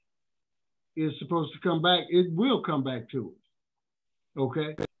speak is supposed to come back. It will come back to us.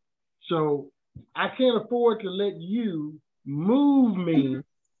 Okay? So I can't afford to let you move me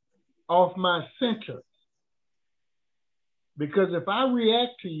off my center. Because if I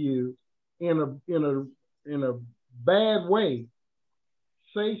react to you in a bad way,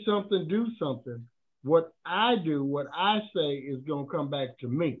 say something, do something, what I do, what I say is going to come back to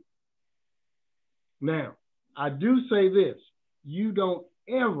me. Now, I do say this, you don't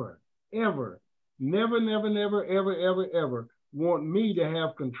ever, ever, never, never, never, ever, ever, ever want me to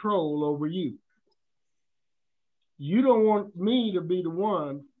have control over you. You don't want me to be the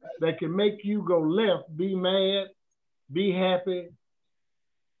one that can make you go left, be mad, be happy,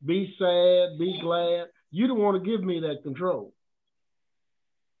 be sad, be glad. You don't want to give me that control.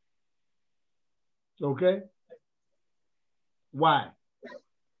 Okay? Why?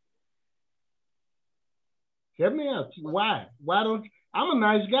 Help me out. Why? Why don't you? I'm a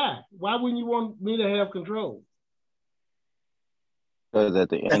nice guy. Why wouldn't you want me to have control? Because at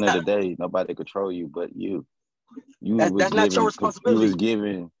the end of the day, nobody control you but you. That's not your responsibility. You was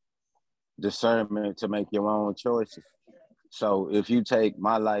given discernment to make your own choices. So if you take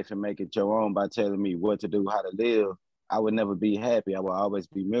my life and make it your own by telling me what to do, how to live, I would never be happy. I will always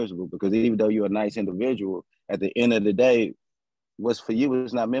be miserable because even though you're a nice individual, at the end of the day, what's for you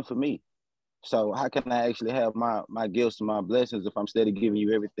is not meant for me. So how can I actually have my gifts and my blessings if I'm steady giving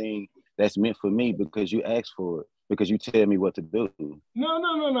you everything that's meant for me because you asked for it, because you tell me what to do? No.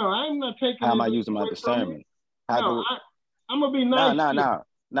 I'm not taking. How am I using my discernment? No, I'm gonna be nice. No.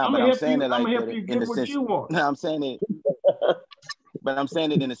 I'm But I'm saying it like I'm gonna help that you in get the what sense. you want. No, I'm saying it, but I'm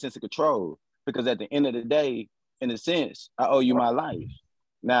saying it in the sense of control, because at the end of the day, in a sense, I owe you my life.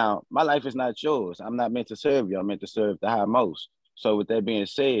 Now, my life is not yours. I'm not meant to serve you. I'm meant to serve the high most. So with that being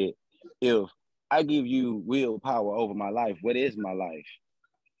said, if I give you willpower over my life, what is my life?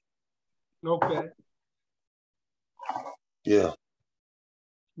 Okay. Yeah.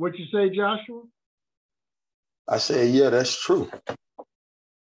 What you say, Joshua? I said, yeah, that's true.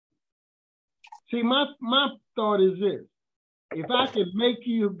 See, my thought is this. If I can make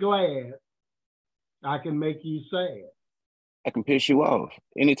you glad, I can make you sad. I can piss you off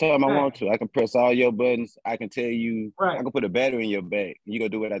anytime I want to. I can press all your buttons. I can tell you, I can put a battery in your back. You go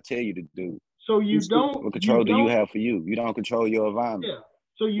do what I tell you to do. So you don't. What control do you have for you? You don't control your environment. Yeah.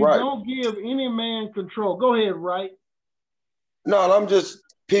 So you don't give any man control. Go ahead, right? No, I'm just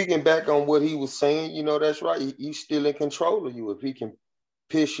picking back on what he was saying. You know, that's right. He's still in control of you. If he can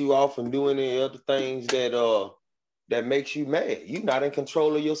piss you off and do any other things that makes you mad, you're not in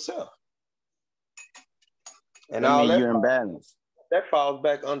control of yourself. And I all mean, you're in balance. That falls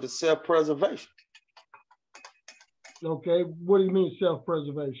back under self-preservation. Okay, what do you mean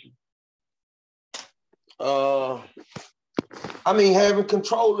self-preservation? I mean, having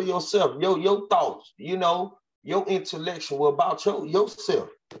control of yourself, your thoughts, you know, your intellectual about yourself.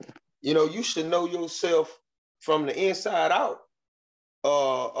 You know, you should know yourself from the inside out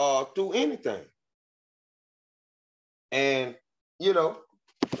through anything. And, you know.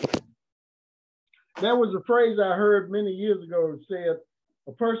 There was a phrase I heard many years ago that said,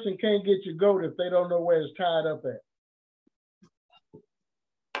 a person can't get your goat if they don't know where it's tied up at.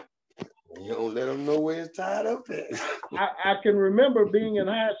 You don't let them know where it's tied up at. I can remember being in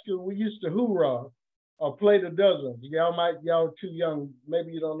high school, we used to hoorah or play the dozens. Y'all too young,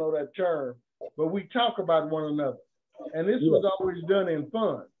 maybe you don't know that term, but we talk about one another. And this was always done in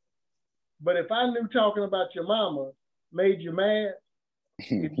fun. But if I knew talking about your mama made you mad,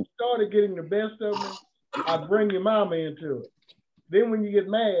 if you started getting the best of me, I'd bring your mama into it. Then when you get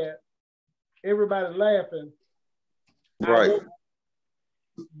mad, everybody's laughing. Right.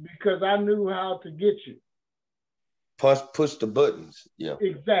 Because I knew how to get you. Push the buttons. Yeah.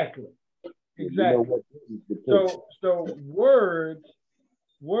 Exactly. So words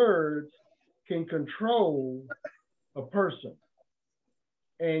can control a person.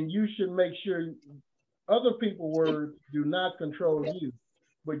 And you should make sure other people's words do not control you,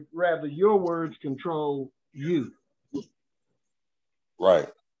 but rather your words control you. Right.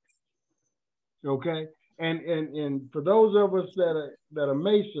 Okay. And for those of us that are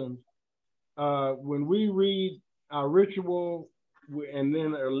Masons, when we read our ritual and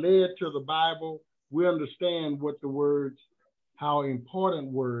then are led to the Bible, we understand what the words, how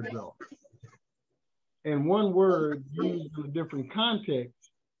important words are. And one word used in a different context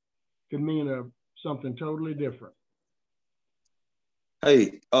can mean something totally different.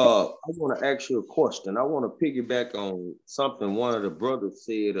 Hey, I want to ask you a question. I want to piggyback on something one of the brothers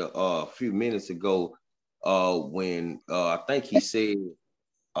said a few minutes ago when I think he said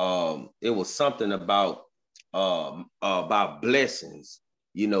it was something about blessings.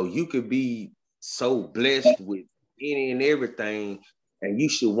 You know, you could be so blessed with any and everything, and you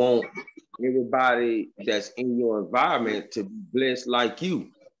should want everybody that's in your environment to be blessed like you.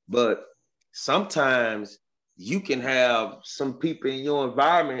 But sometimes you can have some people in your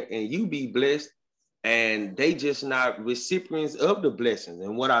environment and you be blessed and they just not recipients of the blessings.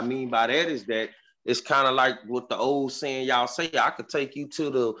 And what I mean by that is that it's kind of like what the old saying y'all say, I could take you to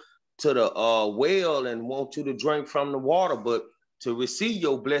the well and want you to drink from the water, but to receive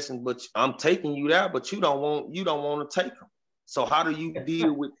your blessing, but I'm taking you there, but you don't want to take them. So how do you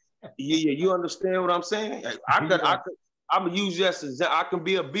deal with, you understand what I'm saying? I'm gonna use this as I can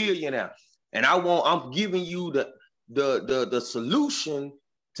be a billionaire. And I'm giving you the solution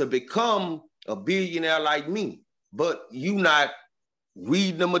to become a billionaire like me, but you not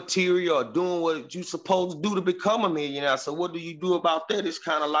reading the material or doing what you supposed to do to become a millionaire. So what do you do about that? It's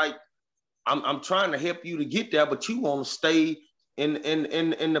kind of like I'm trying to help you to get there, but you want to stay in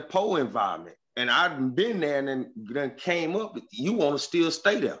the poor environment. And I've been there and then came up. You want to still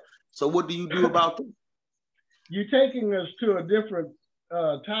stay there. So what do you do about that? You're taking us to a different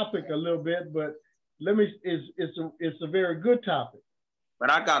topic a little bit, but it's a very good topic. But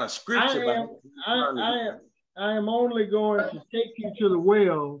I got a scripture. I am only going to take you to the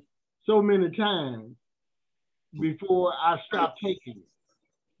well so many times before I stop taking it.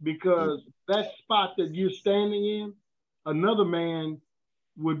 Because that spot that you're standing in, another man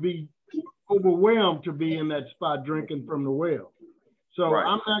would be overwhelmed to be in that spot drinking from the well. So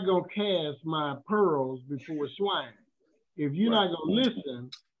I'm not going to cast my pearls before swine. If you're not going to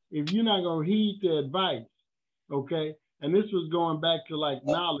listen, if you're not going to heed the advice, okay, and this was going back to like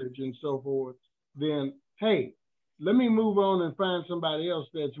knowledge and so forth, then, hey, let me move on and find somebody else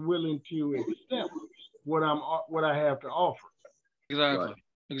that's willing to accept what I have to offer. Exactly.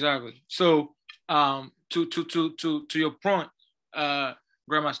 Exactly. So to your point,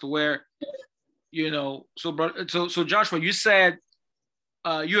 Grandmaster, where, you know, so Joshua, you said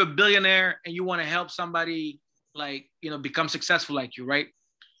you're a billionaire and you want to help somebody, like, you know, become successful like you, right?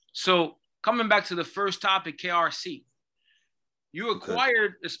 So coming back to the first topic, KRC, you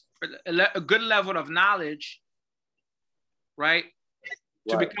acquired a good level of knowledge, right,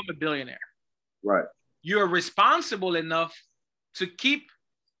 to become a billionaire. Right. You're responsible enough to keep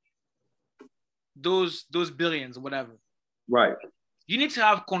those billions or whatever. Right. You need to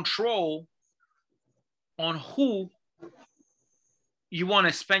have control on who you want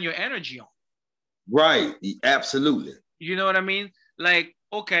to spend your energy on. Right. Absolutely. You know what I mean? Like,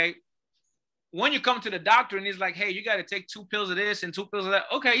 okay, when you come to the doctor and he's like, hey, you got to take 2 pills of this and 2 pills of that.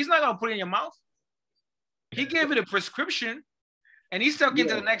 Okay, he's not going to put it in your mouth. He gave you the prescription and he's talking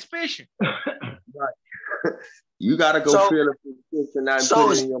to the next patient. Right. You got to go fill a prescription and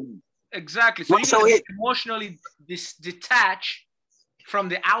put it in your mouth. Exactly. So you got to emotionally detach from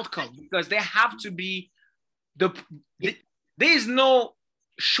the outcome, because they have to be there is no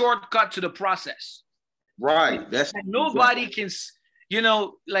shortcut to the process. Right. That's nobody can, you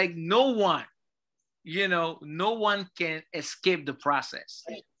know, like no one can escape the process.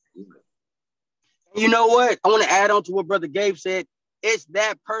 You know what? I want to add on to what Brother Gabe said. It's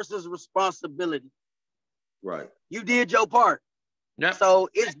that person's responsibility. Right. You did your part. Yep. So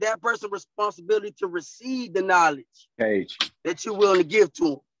it's that person's responsibility to receive the knowledge that you're willing to give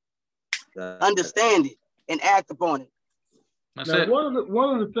to them. Understand it and act upon it. Now, one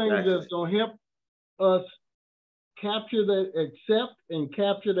of the things that's going to help us capture that, accept and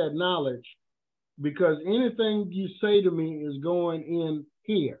capture that knowledge, because anything you say to me is going in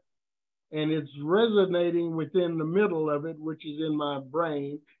here and it's resonating within the middle of it, which is in my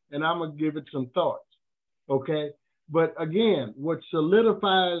brain, and I'm going to give it some thoughts, okay? But again, what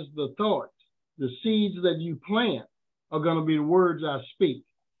solidifies the thoughts, the seeds that you plant, are going to be the words I speak.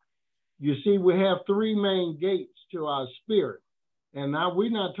 You see, we have 3 main gates to our spirit. And now we're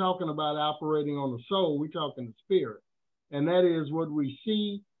not talking about operating on the soul, we're talking the spirit. And that is what we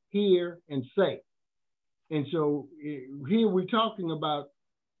see, hear, and say. And so here we're talking about,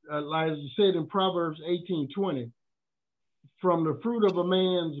 like you said in Proverbs 18:20, from the fruit of a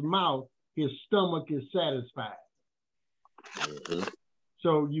man's mouth, his stomach is satisfied. Mm-hmm.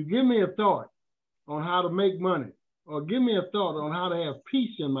 So you give me a thought on how to make money, or give me a thought on how to have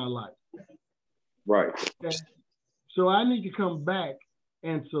peace in my life. Right. Okay? So I need to come back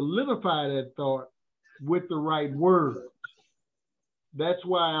and solidify that thought with the right words. That's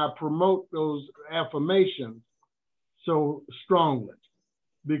why I promote those affirmations so strongly,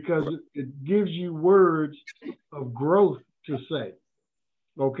 because it gives you words of growth to say,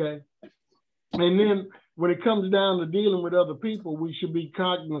 okay? And then when it comes down to dealing with other people, we should be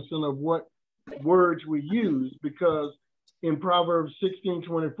cognizant of what words we use, because in Proverbs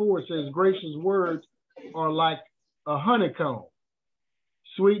 16:24, it says, gracious words are like a honeycomb,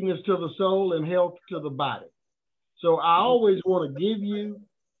 sweetness to the soul and health to the body. So I always want to give you,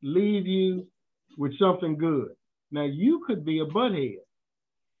 leave you with something good. Now you could be a butthead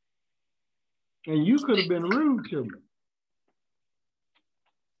and you could have been rude to me.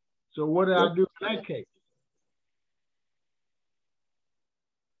 So what did I do in that case?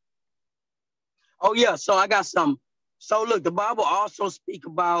 Oh yeah, so I got some. So look, the Bible also speak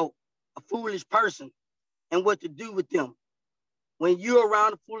about a foolish person and what to do with them. When you're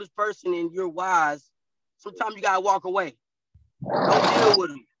around a foolish person and you're wise, sometimes you gotta walk away. Don't deal with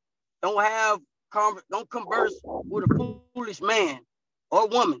them. Don't converse with a foolish man or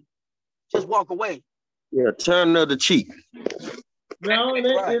woman. Just walk away. Yeah, turn another cheek. No, it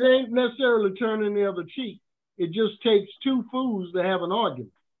ain't necessarily turning the other cheek. It just takes 2 fools to have an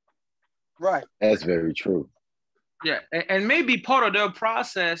argument. Right. That's very true. Yeah, and maybe part of their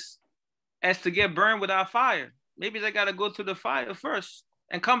process is to get burned without fire. Maybe they got to go through the fire first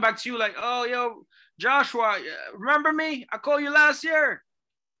and come back to you like, oh, yo, Joshua, remember me? I called you last year.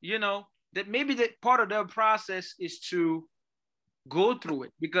 You know, that maybe that part of their process is to go through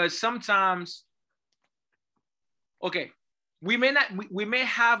it, because sometimes, okay, we may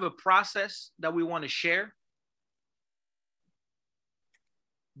have a process that we want to share,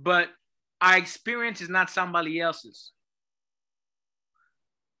 but our experience is not somebody else's.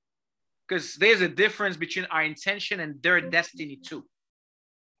 Because there's a difference between our intention and their destiny too.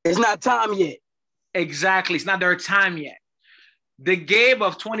 It's not time yet. Exactly. It's not their time yet. The Gabe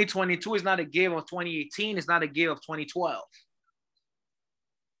of 2022 is not a Gabe of 2018. It's not a Gabe of 2012.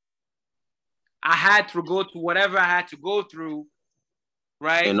 I had to go through whatever I had to go through,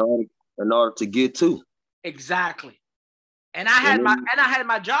 right? In order to get to. Exactly. And I had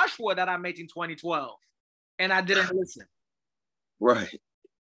my Joshua that I made in 2012, and I didn't listen. Right.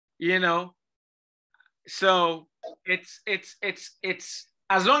 You know, so it's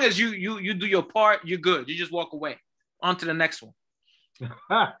as long as you do your part, you're good. You just walk away. On to the next one.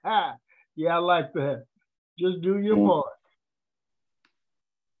 Yeah, I like that. Just do your part.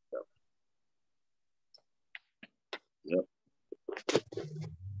 Yep.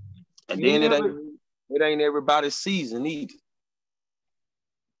 And then it ain't everybody's season either.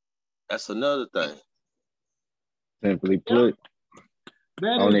 That's another thing. Simply put,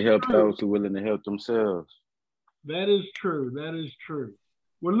 that only help those who are willing to help themselves. That is true. That is true.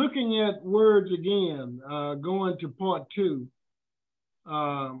 We're looking at words again, going to part 2.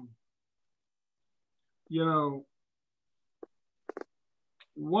 You know,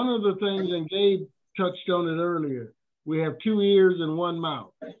 one of the things, and Gabe touched on it earlier, we have 2 ears and 1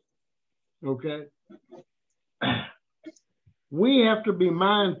 mouth, okay? We have to be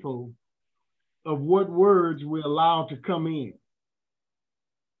mindful of what words we allow to come in.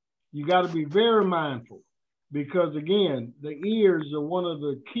 You got to be very mindful because, again, the ears are one of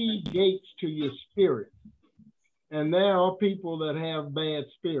the key gates to your spirit. And there are people that have bad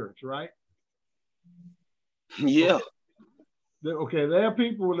spirits, right? Yeah. Okay, there are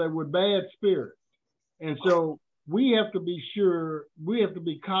people that with bad spirits. And so we have to be sure, we have to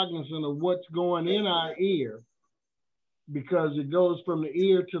be cognizant of what's going in our ear because it goes from the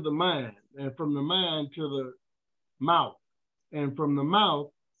ear to the mind and from the mind to the mouth and from the mouth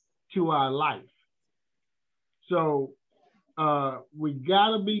to our life. So we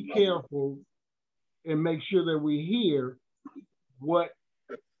got to be careful and make sure that we hear what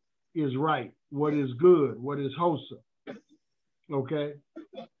is right, what is good, what is wholesome. Okay?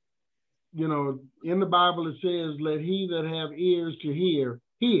 You know, in the Bible it says, let he that have ears to hear,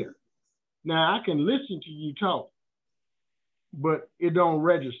 hear. Now, I can listen to you talk, but it don't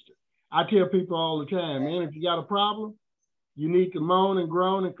register. I tell people all the time, man, if you got a problem, you need to moan and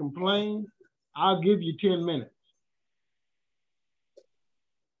groan and complain, I'll give you 10 minutes.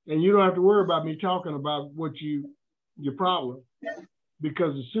 And you don't have to worry about me talking about what your problem,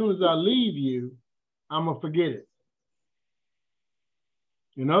 because as soon as I leave you, I'm gonna forget it.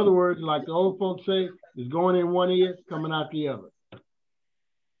 In other words, like the old folks say, it's going in one ear, coming out the other.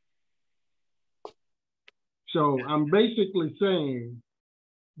 So I'm basically saying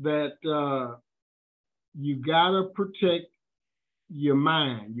that you gotta protect your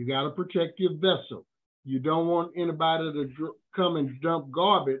mind. You gotta protect your vessel. You don't want anybody to come and dump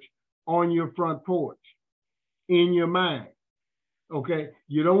garbage on your front porch, in your mind, okay?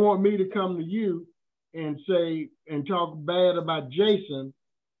 You don't want me to come to you and say, and talk bad about Jason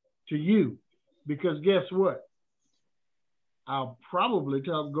to you, because guess what? I'll probably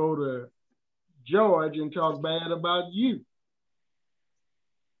go to George and talk bad about you,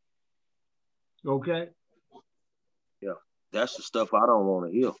 okay? Yeah, that's the stuff I don't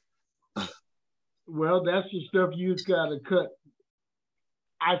want to hear. Well, that's the stuff you've got to cut.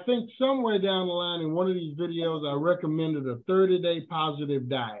 I think somewhere down the line in one of these videos, I recommended a 30-day positive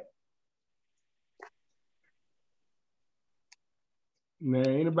diet. Now,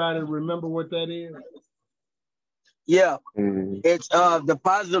 anybody remember what that is? Yeah, it's the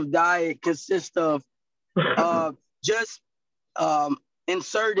positive diet consists of just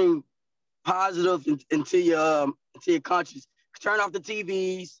inserting positive into your conscious. Turn off the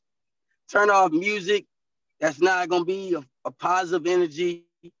TVs. Turn off music that's not gonna be a positive energy.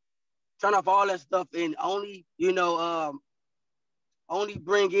 Turn off all that stuff and only, only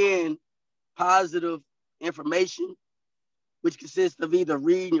bring in positive information, which consists of either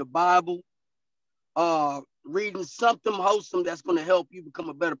reading your Bible, reading something wholesome that's gonna help you become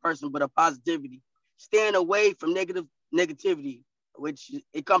a better person, but a positivity. Staying away from negativity, which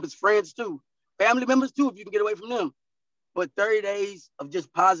encompasses friends too, family members too, if you can get away from them. But 30 days of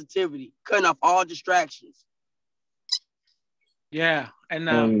just positivity, cutting off all distractions. Yeah, and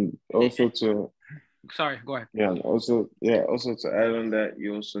also to sorry, go ahead. Yeah, also to add on that,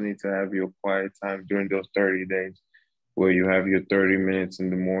 you also need to have your quiet time during those 30 days, where you have your 30 minutes in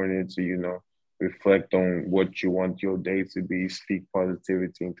the morning to reflect on what you want your day to be, speak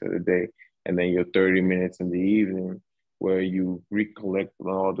positivity into the day, and then your 30 minutes in the evening where you recollect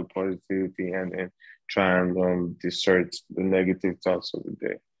all the positivity and try and discern the negative thoughts of the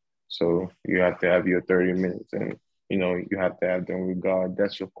day. So you have to have your 30 minutes, and you have to have them with God.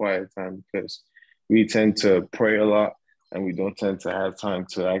 That's your quiet time, because we tend to pray a lot and we don't tend to have time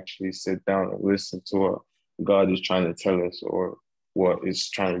to actually sit down and listen to what God is trying to tell us or what is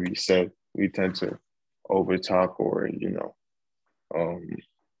trying to be said. We tend to overtalk or,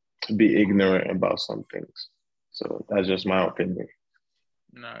 be ignorant about some things. So that's just my opinion.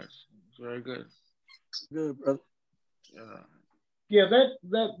 Nice. Very good. Good, brother. Yeah,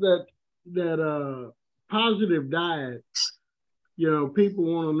 that positive diet, people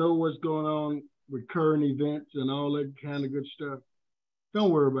want to know what's going on with current events and all that kind of good stuff.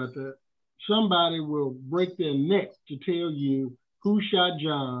 Don't worry about that. Somebody will break their neck to tell you who shot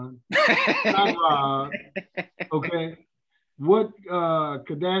John, shot Rob, okay, what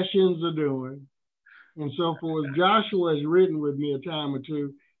Kardashians are doing, and so forth. Joshua has ridden with me a time or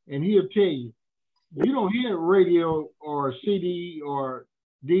two, and he'll tell you, you don't hear radio or CD or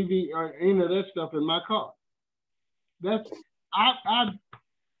DVD or any of that stuff in my car.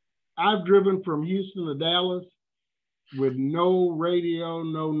 I've driven from Houston to Dallas with no radio,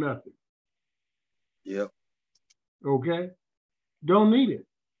 no nothing. Yep. Okay? Don't need it.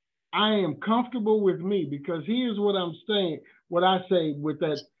 I am comfortable with me, because here's what I'm saying, what I say with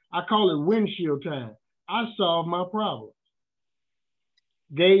that, I call it windshield time. I solve my problems.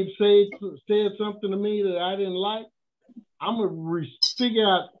 Gabe said something to me that I didn't like. I'm going to figure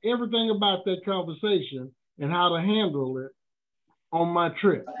out everything about that conversation and how to handle it on my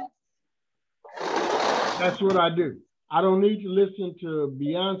trip. That's what I do. I don't need to listen to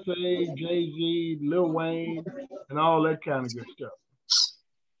Beyonce, Jay-Z, Lil Wayne, and all that kind of good stuff.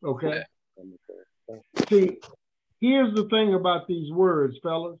 Okay? See, here's the thing about these words,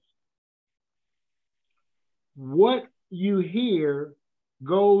 fellas. What you hear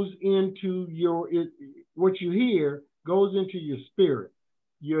goes into what you hear goes into your spirit.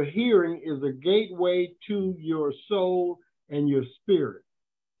 Your hearing is a gateway to your soul and your spirit.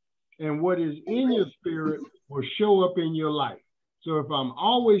 And what is in your spirit will show up in your life. So if I'm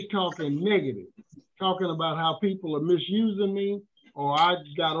always talking negative, talking about how people are misusing me, or I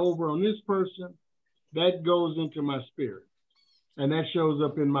got over on this person, that goes into my spirit. And that shows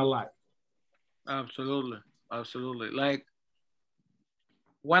up in my life. Absolutely. Absolutely. Like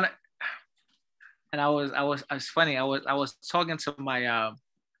when it's funny, I was talking to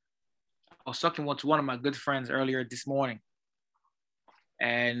to one of my good friends earlier this morning.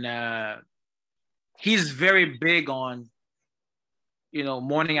 And he's very big on,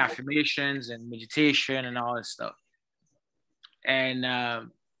 morning affirmations and meditation and all that stuff. And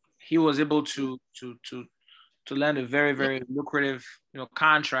he was able to land a very, very lucrative,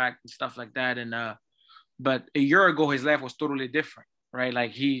 contract and stuff like that. And but a year ago, his life was totally different, right?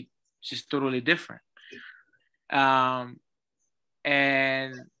 Like he's just totally different. And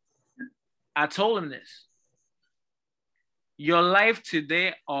I told him this. Your life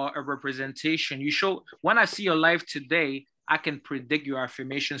today are a representation. When I see your life today, I can predict your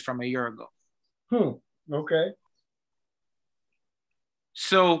affirmations from a year ago. Okay.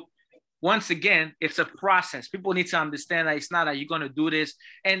 So once again, it's a process. People need to understand that it's not that you're going to do this.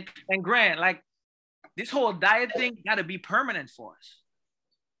 And Grant, like this whole diet thing got to be permanent for us.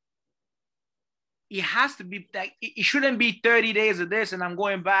 It has to be like, it shouldn't be 30 days of this and I'm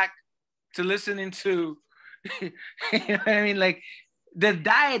going back to listening to, you know what I mean? Like the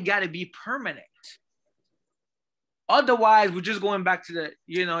diet got to be permanent. Otherwise, we're just going back to the,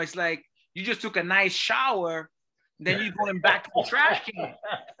 it's like you just took a nice shower, then you're going back to the trash can.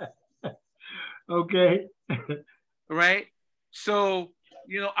 Okay. Right? So,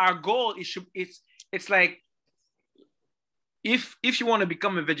 our goal it's like if you want to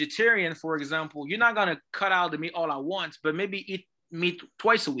become a vegetarian, for example, you're not going to cut out the meat all at once, but maybe eat meat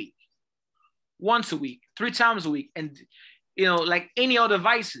twice a week, once a week, 3 times a week. And, like any other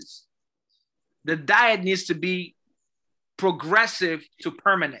vices, the diet needs to be progressive to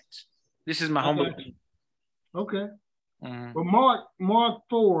permanent. This is my humble opinion. Okay. Mm-hmm. Well, Mark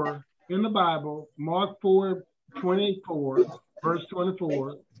 4 in the Bible, Mark 4:24, verse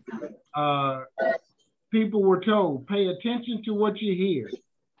 24, people were told, pay attention to what you hear.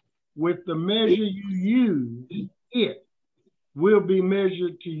 With the measure you use, it will be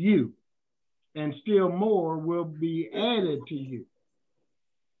measured to you, and still more will be added to you.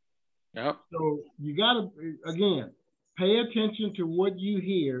 Yep. So you got to, again, pay attention to what you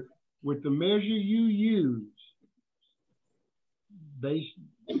hear. With the measure you use,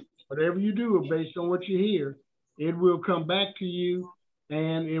 whatever you do based on what you hear, it will come back to you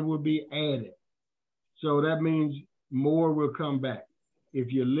and it will be added. So that means more will come back.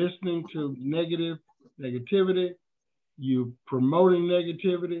 If you're listening to negativity, you promoting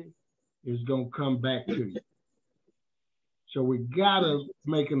negativity, it's gonna come back to you. So we gotta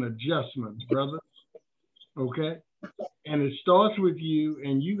make an adjustment, brothers, okay? And it starts with you,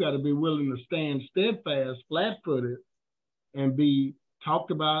 and you gotta be willing to stand steadfast, flat-footed, and be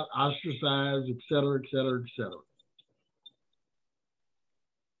talked about, ostracized, et cetera, et cetera, et cetera.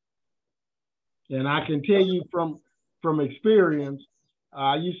 And I can tell you from experience,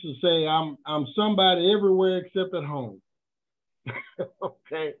 I used to say I'm somebody everywhere except at home.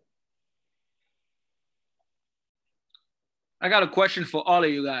 Okay. I got a question for all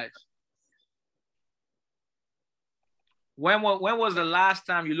of you guys. When was the last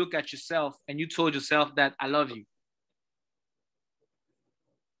time you looked at yourself and you told yourself that I love you?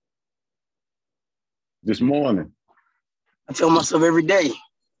 This morning. I tell myself every day.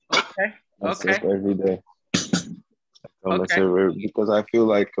 Okay. Okay. Every day. Because I feel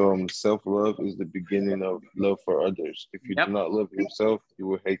like self-love is the beginning of love for others. If you do not love yourself, you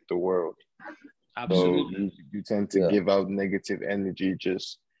will hate the world. Absolutely. So you tend to give out negative energy,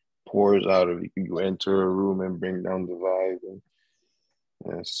 just pours out of you. You enter a room and bring down the vibe.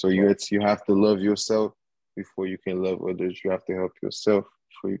 And, so you have to love yourself before you can love others. You have to help yourself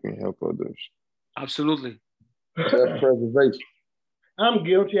before you can help others. Absolutely. Self-preservation. I'm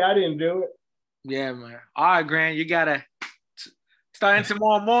guilty. I didn't do it. Yeah, man. All right, Grant, you gotta start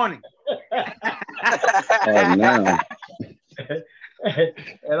tomorrow morning. Now.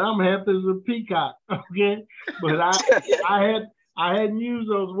 And I'm happy as a peacock, okay? But I hadn't used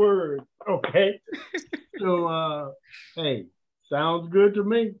those words, okay? So hey, sounds good to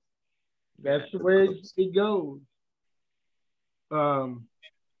me. That's the way it goes.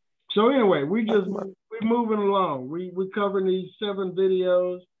 So anyway, we're moving along. We're covering these 7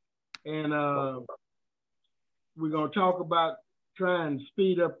 videos, and we're gonna talk about trying to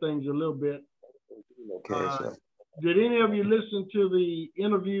speed up things a little bit. Did any of you listen to the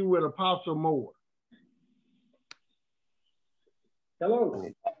interview with Apostle Moore? Hello,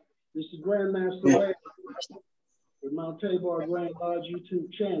 this is Grandmaster Larry with Mount Tabor Grand Lodge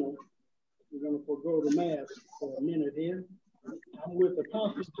YouTube channel. We're going to forego the mask for a minute here. I'm with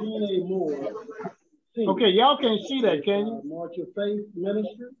Apostle G.N.A. Moore. Okay, y'all can't see that, can you? March of Faith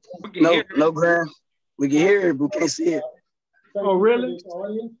Ministry. No, Grand. We can hear it, but we can't see it. Oh, really?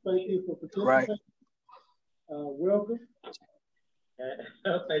 Audience, thank you for participating. Right. Welcome.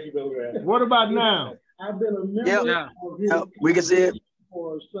 Thank you, Brother Grant. What about now? I've been a member of his we can see it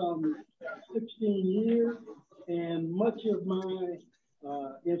for some 16 years, and much of my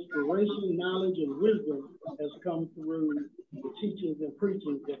inspiration, knowledge, and wisdom has come through the teachings and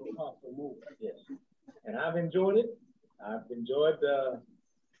preachings of Apostle Moore. Yes, and I've enjoyed it. I've enjoyed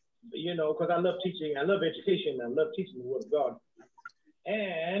because I love teaching, I love education, I love teaching the Word of God.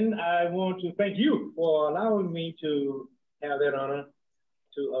 And I want to thank you for allowing me to have that honor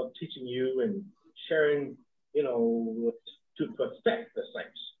of teaching you and sharing, to perfect the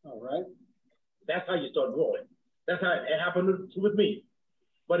saints. All right. That's how you start growing. That's how it happened with me.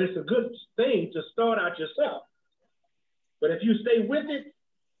 But it's a good thing to start out yourself. But if you stay with it,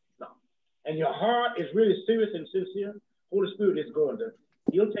 no, and your heart is really serious and sincere, Holy Spirit is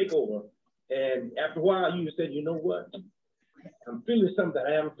he'll take over. And after a while, you said, you know what? I'm feeling something that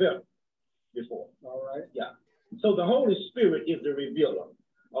I haven't felt before. All right. Yeah. So the Holy Spirit is the revealer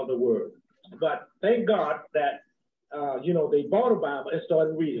of the word. But thank God that, they bought a Bible and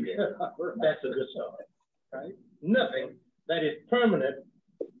started reading it. That's a good start. Right? Nothing that is permanent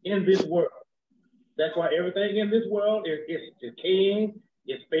in this world. That's why everything in this world is decaying,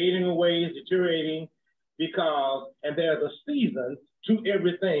 it's fading away, it's deteriorating, and there's a season to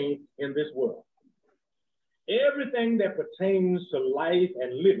everything in this world. Everything that pertains to life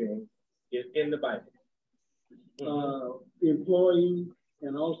and living is in the Bible. Employees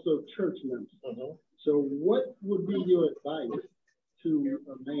and also church members. So what would be your advice to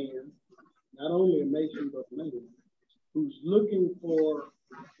a man, not only a nation, but a man, who's looking for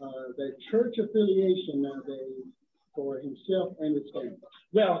that church affiliation nowadays for himself and his family?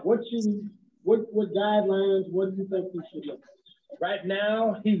 Well, what guidelines, what do you think he should look at? Right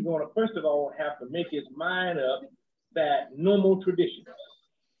now, he's going to, first of all, have to make his mind up that no more traditions.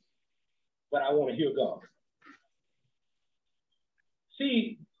 But I want to hear God.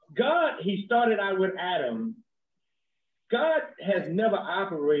 See, God, he started out with Adam. God has never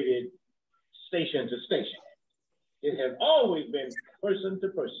operated station to station. It has always been person to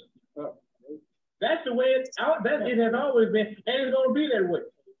person. That's the way it has always been, and it's going to be that way.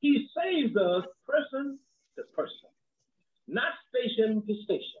 He saves us person to person, not station to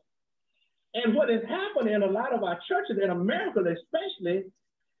station. And what has happened in a lot of our churches in America, especially,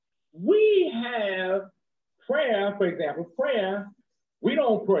 we have prayer, for example, prayer, we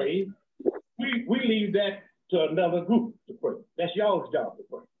don't pray. We leave that to another group to pray. That's y'all's job to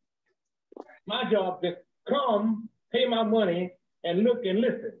pray. My job is come, pay my money, and look and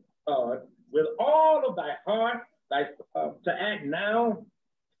listen. With all of thy heart, to act now,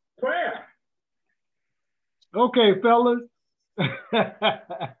 prayer. Okay, fellas.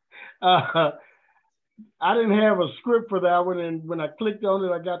 I didn't have a script for that one, and when I clicked on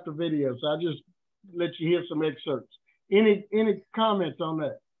it, I got the video. So I just let you hear some excerpts. Any comments on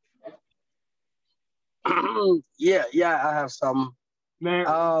that? Yeah, I have some.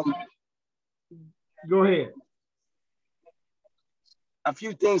 Now, go ahead. A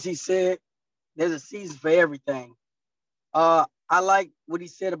few things he said. There's a season for everything. I like what he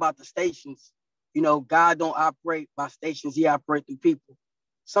said about the stations. You know, God don't operate by stations; He operates through people.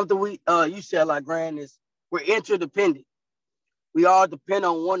 Something you said, like Grand, is we're interdependent. We all depend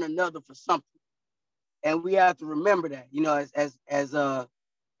on one another for something, and we have to remember that. You know,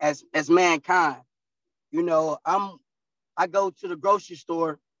 as mankind. You know, I go to the grocery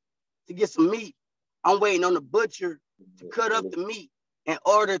store to get some meat. I'm waiting on the butcher to cut up the meat in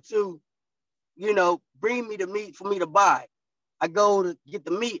order to, you know, bring me the meat for me to buy. I go to get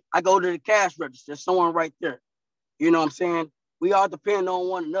the meat. I go to the cash register. There's someone right there. You know what I'm saying? We all depend on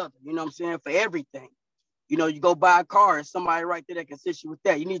one another. You know what I'm saying? For everything. You know, you go buy a car and somebody right there that can assist you with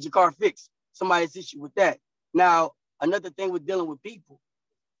that. You need your car fixed. Somebody assist you with that. Now, another thing with dealing with people,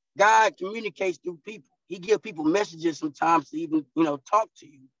 God communicates through people. He gives people messages sometimes to even, you know, talk to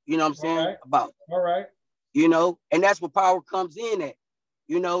you. You know what I'm saying? About. All right. You know, and that's where power comes in at.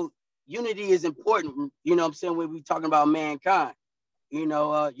 You know, unity is important. You know what I'm saying? When we're talking about mankind, you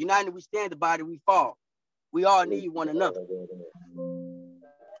know, united we stand, divided we fall. We all need one another.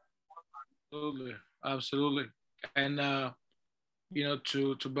 Absolutely. And, you know,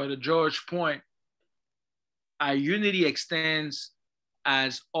 to Brother George's point, our unity extends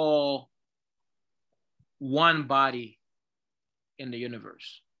as all one body in the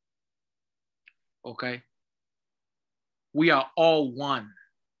universe. Okay? We are all one.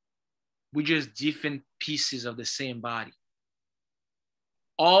 We're just different pieces of the same body.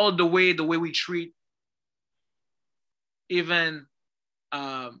 All the way we treat even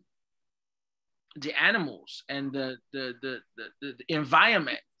the animals and the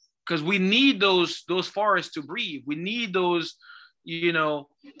environment, because we need those forests to breathe. We need those, you know,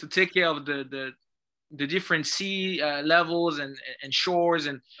 to take care of the different sea levels and shores,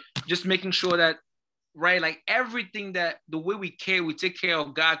 and just making sure that, right, like everything, that the way we take care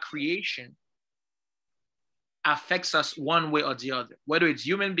of God creation affects us one way or the other, whether it's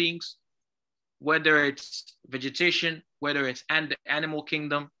human beings, whether it's vegetation, whether it's the animal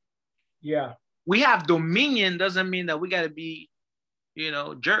kingdom. Yeah. We have dominion doesn't mean that we got to be, you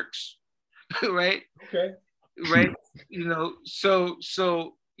know, jerks, right? Okay. Right. You know, so,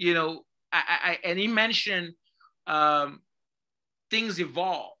 you know, and he mentioned things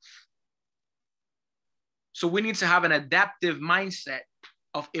evolve. So we need to have an adaptive mindset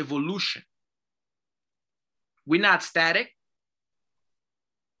of evolution. We're not static,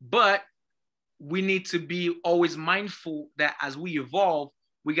 but we need to be always mindful that as we evolve,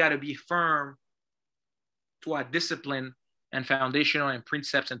 we got to be firm to our discipline and foundational and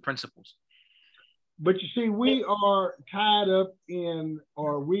precepts and principles. But you see, we are tied up in,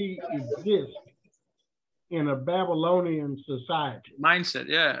 or we exist in a Babylonian society. Mindset,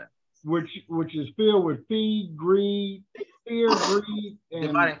 yeah. Which is filled with fear, greed, and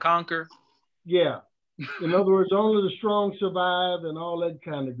divide and conquer. Yeah. In other words, only the strong survive and all that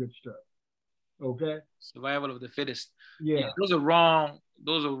kind of good stuff. Okay. Survival of the fittest. Yeah. Those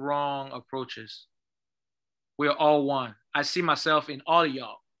are wrong approaches. We are all one. I see myself in all of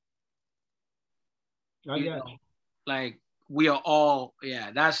y'all. I got you. Like we are all,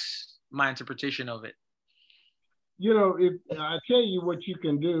 yeah, that's my interpretation of it. You know, if I tell you what you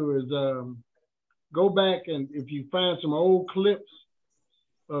can do is go back, and if you find some old clips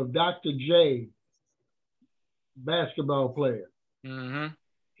of Dr. J, basketball player. Mm-hmm.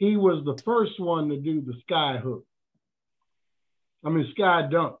 He was the first one to do the sky hook. I mean, sky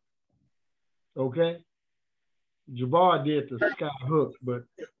dunk. Okay? Jabbar did the sky hook, but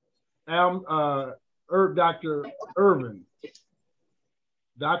Dr. Irvin,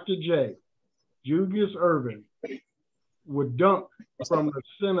 Dr. J, Julius Irvin, would dunk from the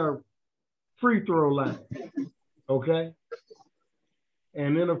center free throw line. Okay?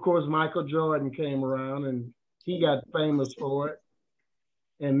 And then, of course, Michael Jordan came around and he got famous for it.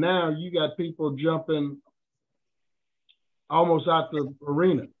 And now you got people jumping almost out the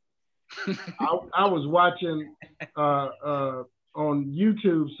arena. I was watching on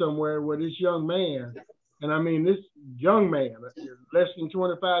YouTube somewhere where this young man, and I mean this young man, less than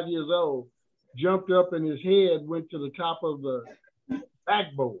 25 years old, jumped up and his head went to the top of the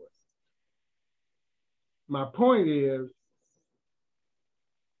backboard. My point is,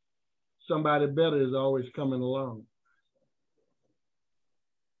 somebody better is always coming along.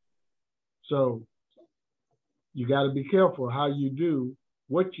 So you got to be careful how you do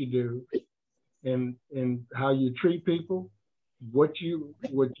what you do, and how you treat people, what you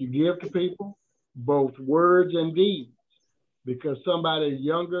give to people, both words and deeds, because somebody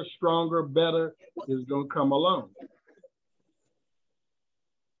younger, stronger, better is going to come along.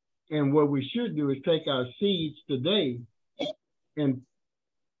 And what we should do is take our seeds today and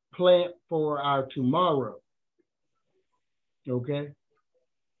plant for our tomorrow. Okay?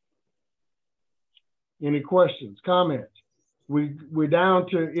 Any questions, comments? We're down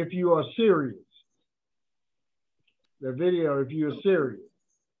to if you are serious. The video, if you're serious.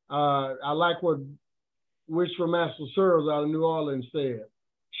 I like what Wishful Master Searles out of New Orleans said.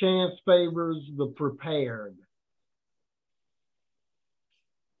 Chance favors the prepared.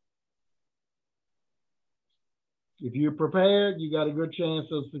 If you're prepared, you got a good chance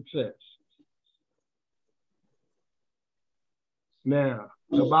of success. Now,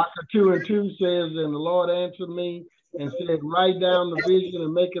 Habakkuk 2:2 says, and the Lord answered me and said, write down the vision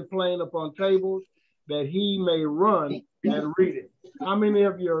and make it plain upon tables that he may run and read it. How many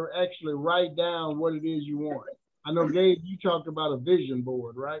of you are actually write down what it is you want? I know, Gabe, you talked about a vision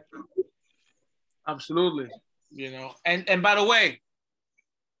board, right? Absolutely. You know, and by the way,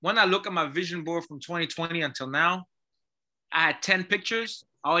 when I look at my vision board from 2020 until now, I had 10 pictures.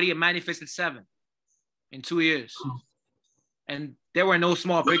 I already manifested 7 in 2 years. And there were no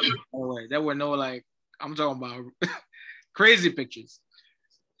small pictures, by the way. There were no, like, I'm talking about crazy pictures.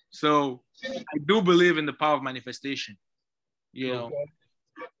 So I do believe in the power of manifestation. You know,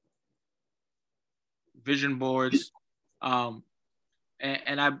 vision boards. And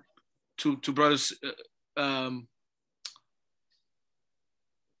I, to brothers, when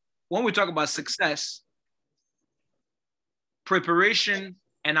we talk about success, preparation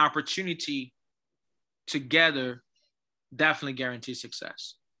and opportunity together definitely guarantee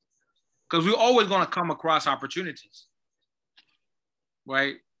success, because we're always going to come across opportunities,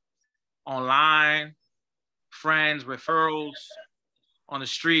 right? Online, friends, referrals, on the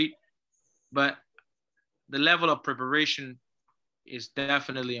street, but the level of preparation is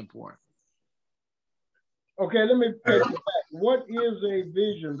definitely important. Okay, let me take it back. What is a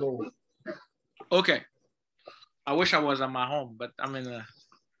vision board? Okay. I wish I was at my home, but I'm in a...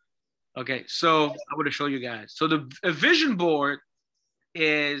 Okay, so I want to show you guys. So a vision board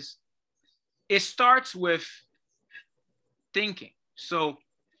is, it starts with thinking. So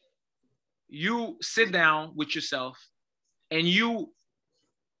you sit down with yourself and you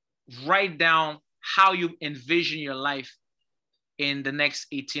write down how you envision your life in the next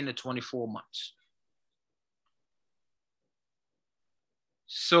 18 to 24 months.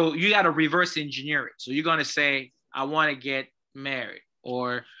 So you got to reverse engineer it. So you're going to say, I want to get married,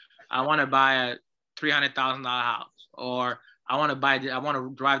 or I want to buy a $300,000 house, or I want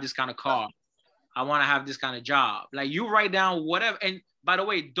to drive this kind of car. I want to have this kind of job. Like, you write down whatever. And by the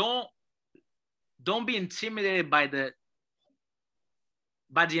way, don't be intimidated by the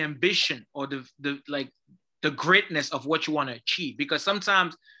ambition or the greatness of what you want to achieve. Because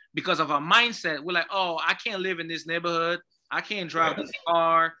sometimes, because of our mindset, we're like, oh, I can't live in this neighborhood. I can't drive this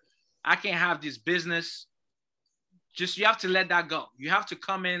car. I can't have this business. Just, you have to let that go. You have to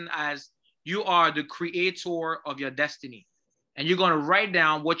come in as you are the creator of your destiny. And you're going to write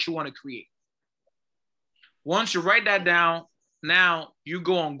down what you want to create. Once you write that down, now you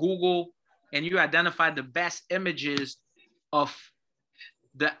go on Google and you identify the best images of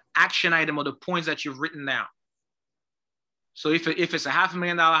the action item or the points that you've written down. So if it's a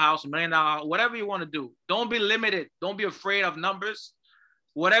 $500,000 house, $1 million, whatever you want to do, don't be limited. Don't be afraid of numbers.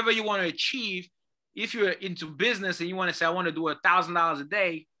 Whatever you want to achieve, if you're into business and you want to say, I want to do $1,000 a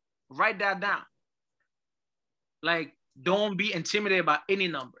day, write that down. Like, don't be intimidated by any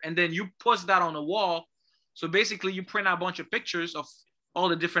number. And then you post that on the wall. So basically you print out a bunch of pictures of all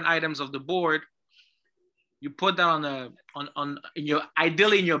the different items of the board. You put that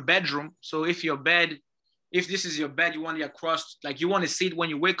ideally in your bedroom. So if this is your bed, you want it across, like you want to see it when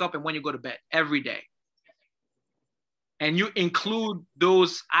you wake up and when you go to bed every day. And you include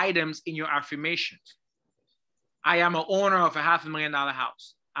those items in your affirmations. I am an owner of a $500,000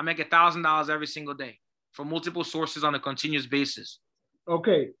 house. I make $1,000 every single day from multiple sources on a continuous basis.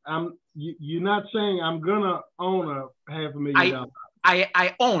 Okay, you're not saying I'm gonna own a $500,000 house.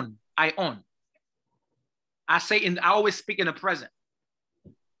 I own. I own. I always speak in the present.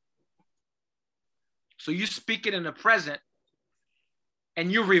 So you speak it in the present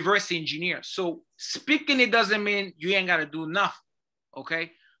and you reverse engineer. So speaking it doesn't mean you ain't got to do nothing,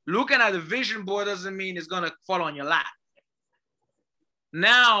 okay? Looking at the vision board doesn't mean it's going to fall on your lap.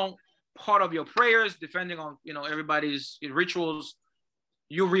 Now, part of your prayers, depending on, everybody's rituals,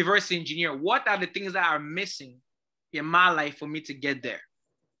 you reverse engineer. What are the things that are missing in my life for me to get there?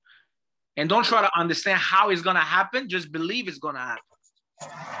 And don't try to understand how it's going to happen. Just believe it's going to happen.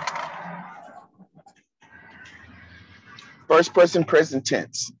 First person present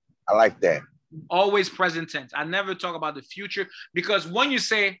tense. I like that. Always present tense. I never talk about the future, because when you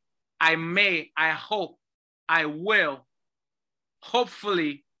say, I may, I hope, I will,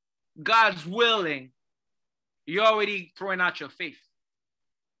 hopefully, God's willing, you're already throwing out your faith.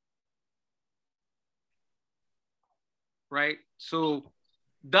 Right? So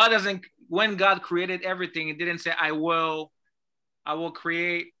that doesn't, when God created everything, it didn't say, I will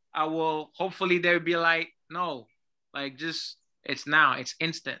create, I will, hopefully there will be light. No, like just, it's now, it's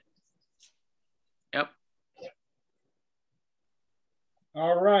instant. Yep.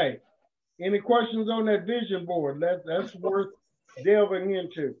 All right. Any questions on that vision board? That's worth delving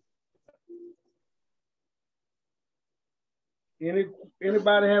into.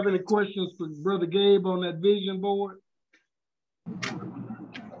 Anybody have any questions for Brother Gabe on that vision board?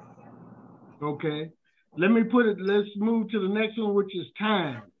 Okay. Let's move to the next one, which is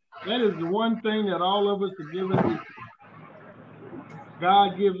time. That is the one thing that all of us are given.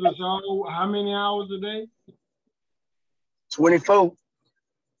 God gives us all how many hours a day? 24.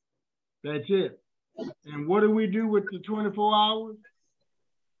 That's it. And what do we do with the 24 hours?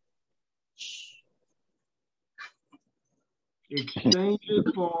 Exchange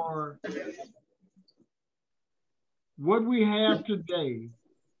it for what we have today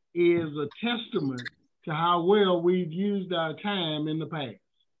is a testament to how well we've used our time in the past.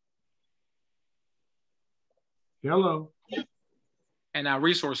 Hello. And our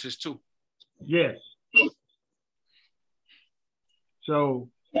resources too. Yes. So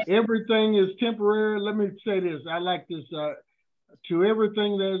everything is temporary. Let me say this. I like this. To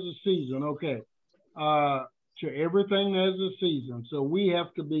everything there's a season. Okay. To everything there's a season. So we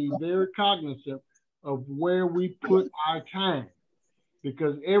have to be very cognizant of where we put our time,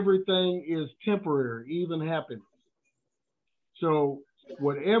 because everything is temporary, even happiness. So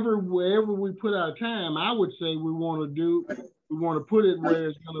wherever we put our time, I would say we want to put it where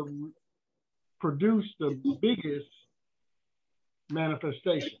it's going to produce the biggest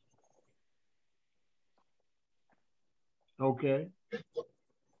manifestation. Okay.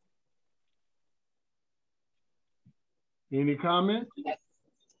 Any comments?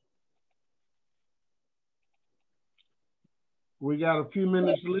 We got a few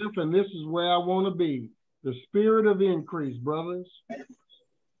minutes left, and this is where I want to be. The spirit of increase, brothers.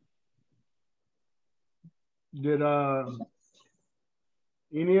 Did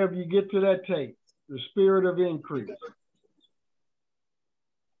any of you get to that tape? The spirit of increase.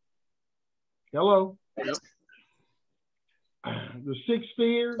 Hello? Yep. The 6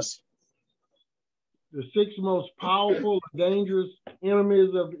 fears, the 6 most powerful, dangerous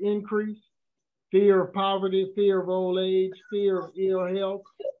enemies of increase: fear of poverty, fear of old age, fear of ill health,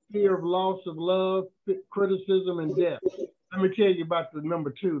 fear of loss of love, criticism, and death. Let me tell you about the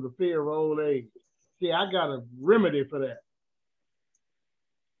number 2, the fear of old age. See, I got a remedy for that.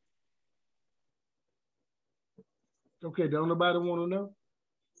 Okay, don't nobody want to know?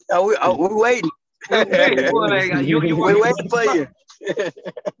 We're waiting. We're waiting for you.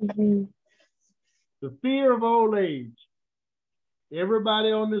 The fear of old age.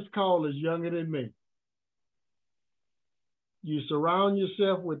 Everybody on this call is younger than me. You surround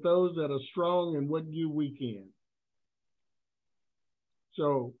yourself with those that are strong in what you weak in.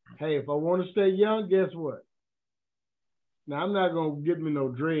 So, hey, if I want to stay young, guess what? Now, I'm not going to get me no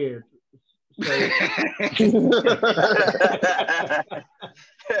dreads. So,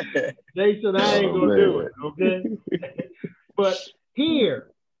 Jason, I ain't going to do it, okay? But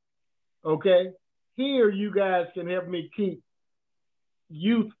here, okay, here you guys can help me keep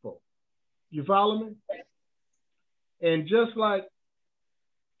youthful. You follow me? And just like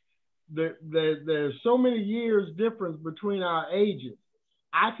there's so many years difference between our ages,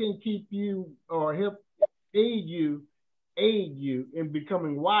 I can keep you or help aid you in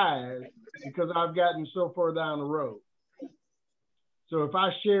becoming wise because I've gotten so far down the road. So if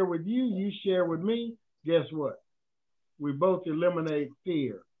I share with you, you share with me, guess what? We both eliminate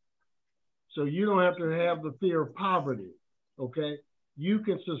fear. So you don't have to have the fear of poverty, okay? You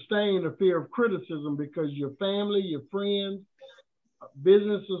can sustain the fear of criticism because your family, your friends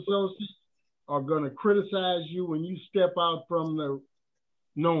business associates are going to criticize you when you step out from the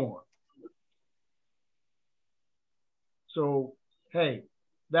norm. So, hey,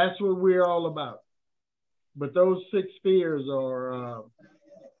 that's what we're all about. But those 6 fears are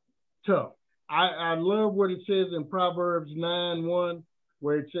tough. I love what it says in Proverbs 9:1,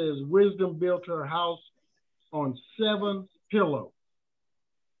 where it says, wisdom built her house on 7 pillars.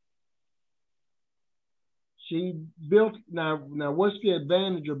 She built, now what's the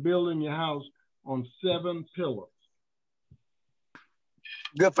advantage of building your house on 7 pillars?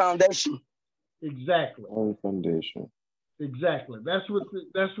 Good foundation. Exactly. On foundation. Exactly. That's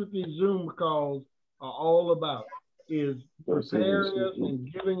what these Zoom calls are all about, is preparing us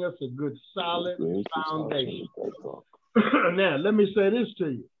and giving us a good solid foundation. Now, let me say this to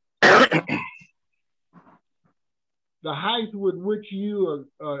you. The height with which you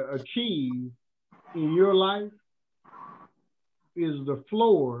achieve in your life is the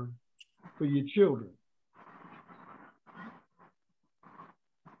floor for your children.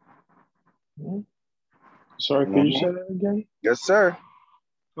 Sorry, can you say that again? Yes, sir.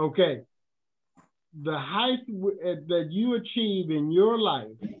 Okay. The height that you achieve in your life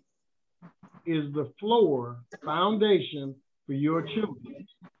is the floor, foundation for your children.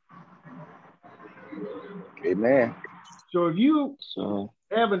 Amen. So if you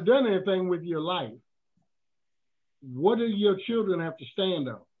haven't done anything with your life, what do your children have to stand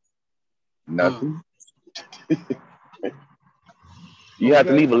on? Nothing. You have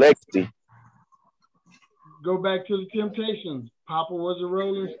to leave a legacy. Go back to the Temptations. Papa was a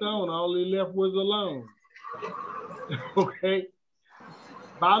rolling stone. All he left was alone. Okay?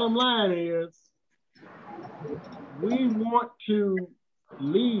 Bottom line is, we want to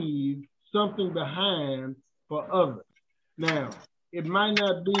leave something behind for others. Now, it might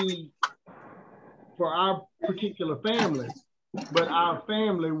not be for our particular family, but our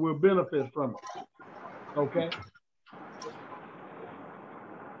family will benefit from it. Okay?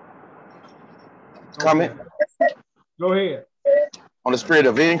 Comment? Go ahead. On the spirit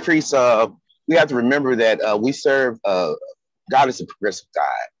of increase, we have to remember that we serve, God is a progressive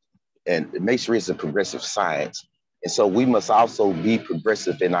God, and masonry is a progressive science. And so we must also be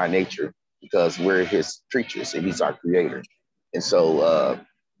progressive in our nature, because we're his creatures and he's our creator. And so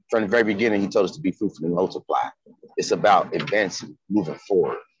from the very beginning, he told us to be fruitful and multiply. It's about advancing, moving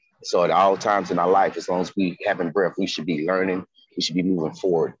forward. So at all times in our life, as long as we having breath, we should be learning, we should be moving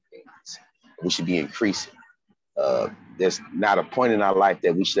forward, we should be increasing. There's not a point in our life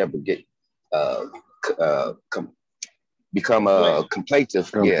that we should ever get become complacent.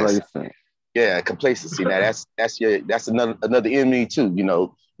 Yes. Yeah, complacency. Now that's another enemy too. You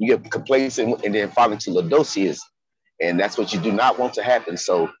know, you get complacent and then fall into Laodiceas, and that's what you do not want to happen.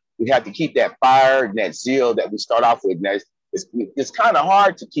 So we have to keep that fire and that zeal that we start off with. Now it's kind of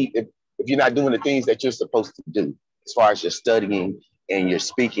hard to keep if you're not doing the things that you're supposed to do, as far as your studying and your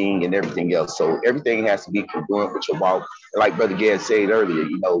speaking and everything else. So everything has to be congruent with your walk. And like Brother Gad said earlier,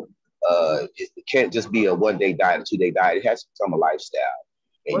 you know, it can't just be a 1-day diet, a 2-day diet. It has to become a lifestyle.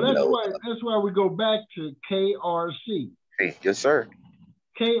 And, well, that's why we go back to KRC. Yes, sir.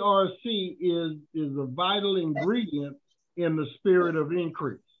 KRC is a vital ingredient in the spirit of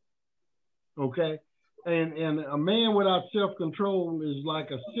increase. Okay? And a man without self-control is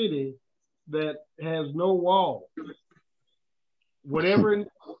like a city that has no walls. Whoever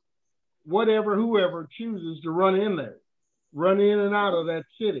chooses to run in there, run in and out of that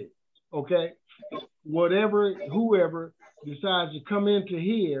city. Okay? Whoever decides to come into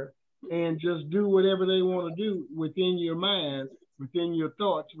here and just do whatever they want to do within your mind, within your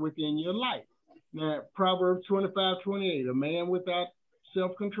thoughts, within your life. Now, Proverbs 25:28, a man without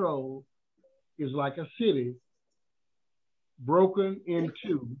self-control is like a city broken in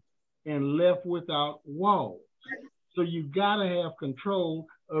two and left without walls. So you gotta have control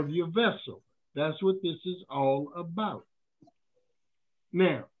of your vessel. That's what this is all about.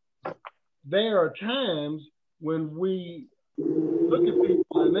 Now, there are times when we look at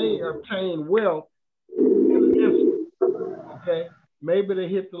people and they obtain wealth in an instant, okay? Maybe they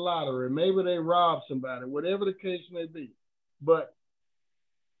hit the lottery, maybe they rob somebody, whatever the case may be. But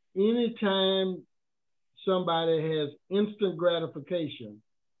anytime somebody has instant gratification,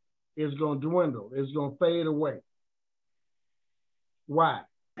 it's gonna dwindle, it's gonna fade away. Why?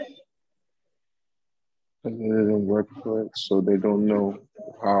 Because they didn't work for it, so they don't know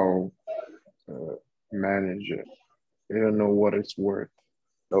how to manage it. They don't know what it's worth.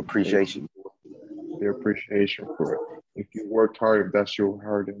 No appreciation. The appreciation for it. If you worked hard, if that's your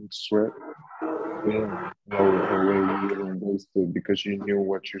heart and sweat, you don't know the way you didn't waste it because you knew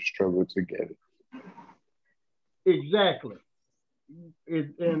what you struggled to get it. Exactly.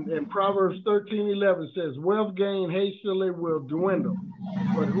 in Proverbs 13:11 says, wealth gained hastily will dwindle,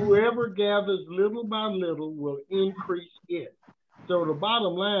 but whoever gathers little by little will increase it. So the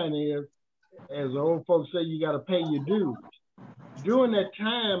bottom line is, as the old folks say, you got to pay your dues. During that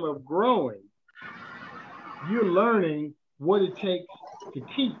time of growing, you're learning what it takes to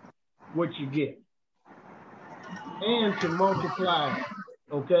keep what you get and to multiply it,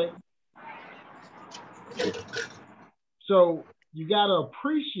 okay? So you got to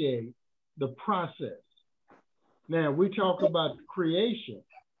appreciate the process. Now, we talk about creation.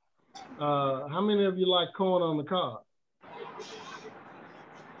 How many of you like corn on the cob?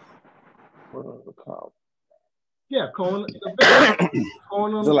 Corn on the cob. Yeah, corn.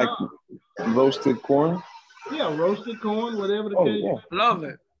 Corn on Is it the like cob. roasted corn? Yeah, roasted corn, whatever the Oh, case. yeah. Love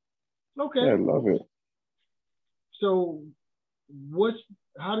it. Okay. Yeah, I love it. So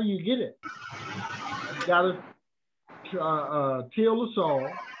how do you get it? You gotta till the soil.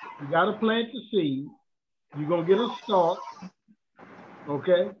 You gotta plant the seed. You're gonna get a stalk.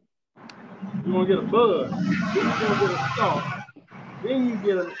 Okay. You're gonna get a bud. Then you're gonna get a stalk. Then you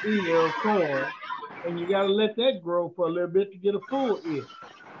get an ear of corn, and you gotta let that grow for a little bit to get a full ear.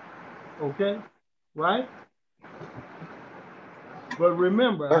 Okay, right? But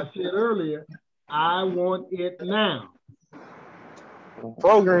remember, I said earlier, I want it now.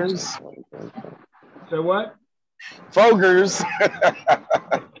 Frogers. So what? Frogers.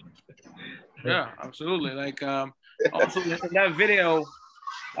 Yeah, absolutely. Like also in that video,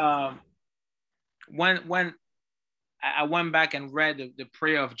 when I went back and read the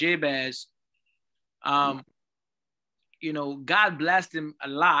prayer of Jabez, you know, God blessed him a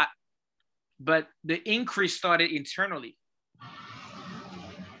lot, but the increase started internally.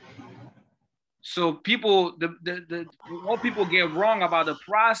 So people, what people get wrong about the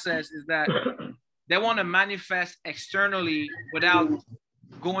process is that they want to manifest externally without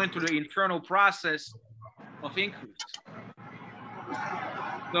going through the internal process of increase.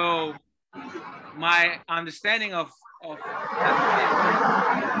 So my understanding of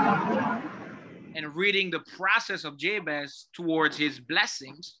and reading the process of Jabez towards his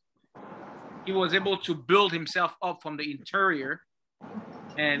blessings, he was able to build himself up from the interior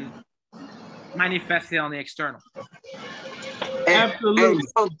and manifest it on the external. Absolutely.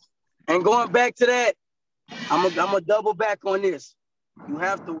 And going back to that, I'm gonna double back on this. You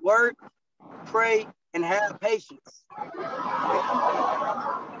have to work, pray, and have patience.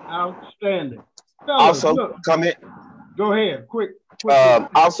 Outstanding. Fellas, also, comment. Go ahead, quick. We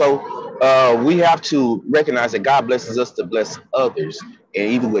have to recognize that God blesses us to bless others.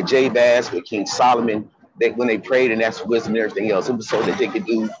 And even with Jabez, with King Solomon, when they prayed and asked for wisdom and everything else, it was so that they could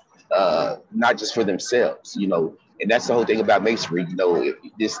do not just for themselves, you know. And that's the whole thing about masonry, you know.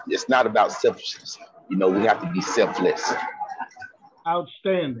 It's not about selfishness. You know, we have to be selfless.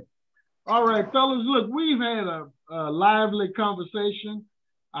 Outstanding. All right, fellas, look, we've had a lively conversation.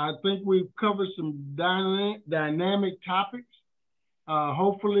 I think we've covered some dynamic topics.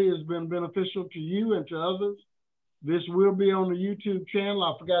 Hopefully it's been beneficial to you and to others. This will be on the YouTube channel.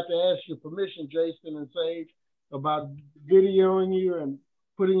 I forgot to ask your permission, Jason and Sage, about videoing you and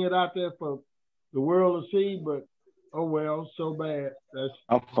putting it out there for the world to see, but oh well, so bad.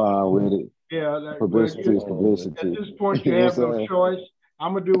 I'm fine with it. Yeah, publicity is publicity. At this point, you have no choice.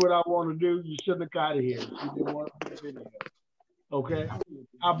 I'm gonna do what I want to do. You shouldn't have got here. You didn't want to do the video. Okay?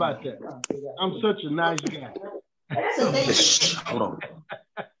 How about that? I'm such a nice guy. Hold on.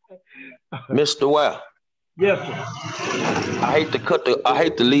 Mr. Well. Yes, sir. I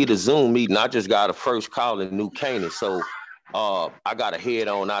hate to lead a Zoom meeting. I just got a first call in New Caney. So I gotta head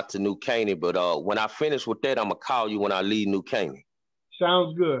on out to New Caney. But when I finish with that, I'm gonna call you when I leave New Caney.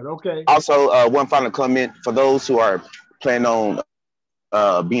 Sounds good. Okay. Also, one final comment for those who are planning on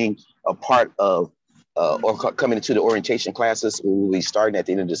being a part of or coming into the orientation classes. We will be starting at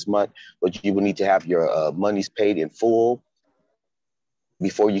the end of this month, but you will need to have your monies paid in full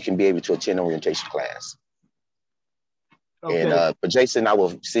before you can be able to attend orientation class. Okay. And for Jason, I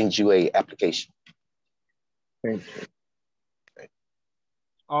will send you a application. Thank you. Okay.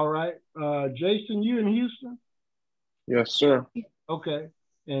 All right. Jason, you in Houston? Yes, sir. Okay.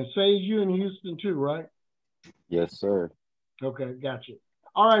 And Sage, you in Houston too, right? Yes, sir. Okay, gotcha.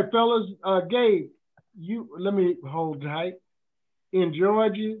 All right, fellas. Gabe, let me hold tight.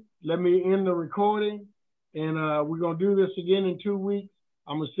 Enjoyed you. Let me end the recording. And we're going to do this again in 2 weeks.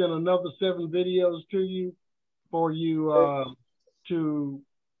 I'm going to send another 7 videos to you for you to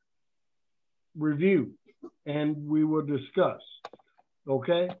review. And we will discuss.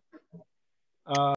 Okay?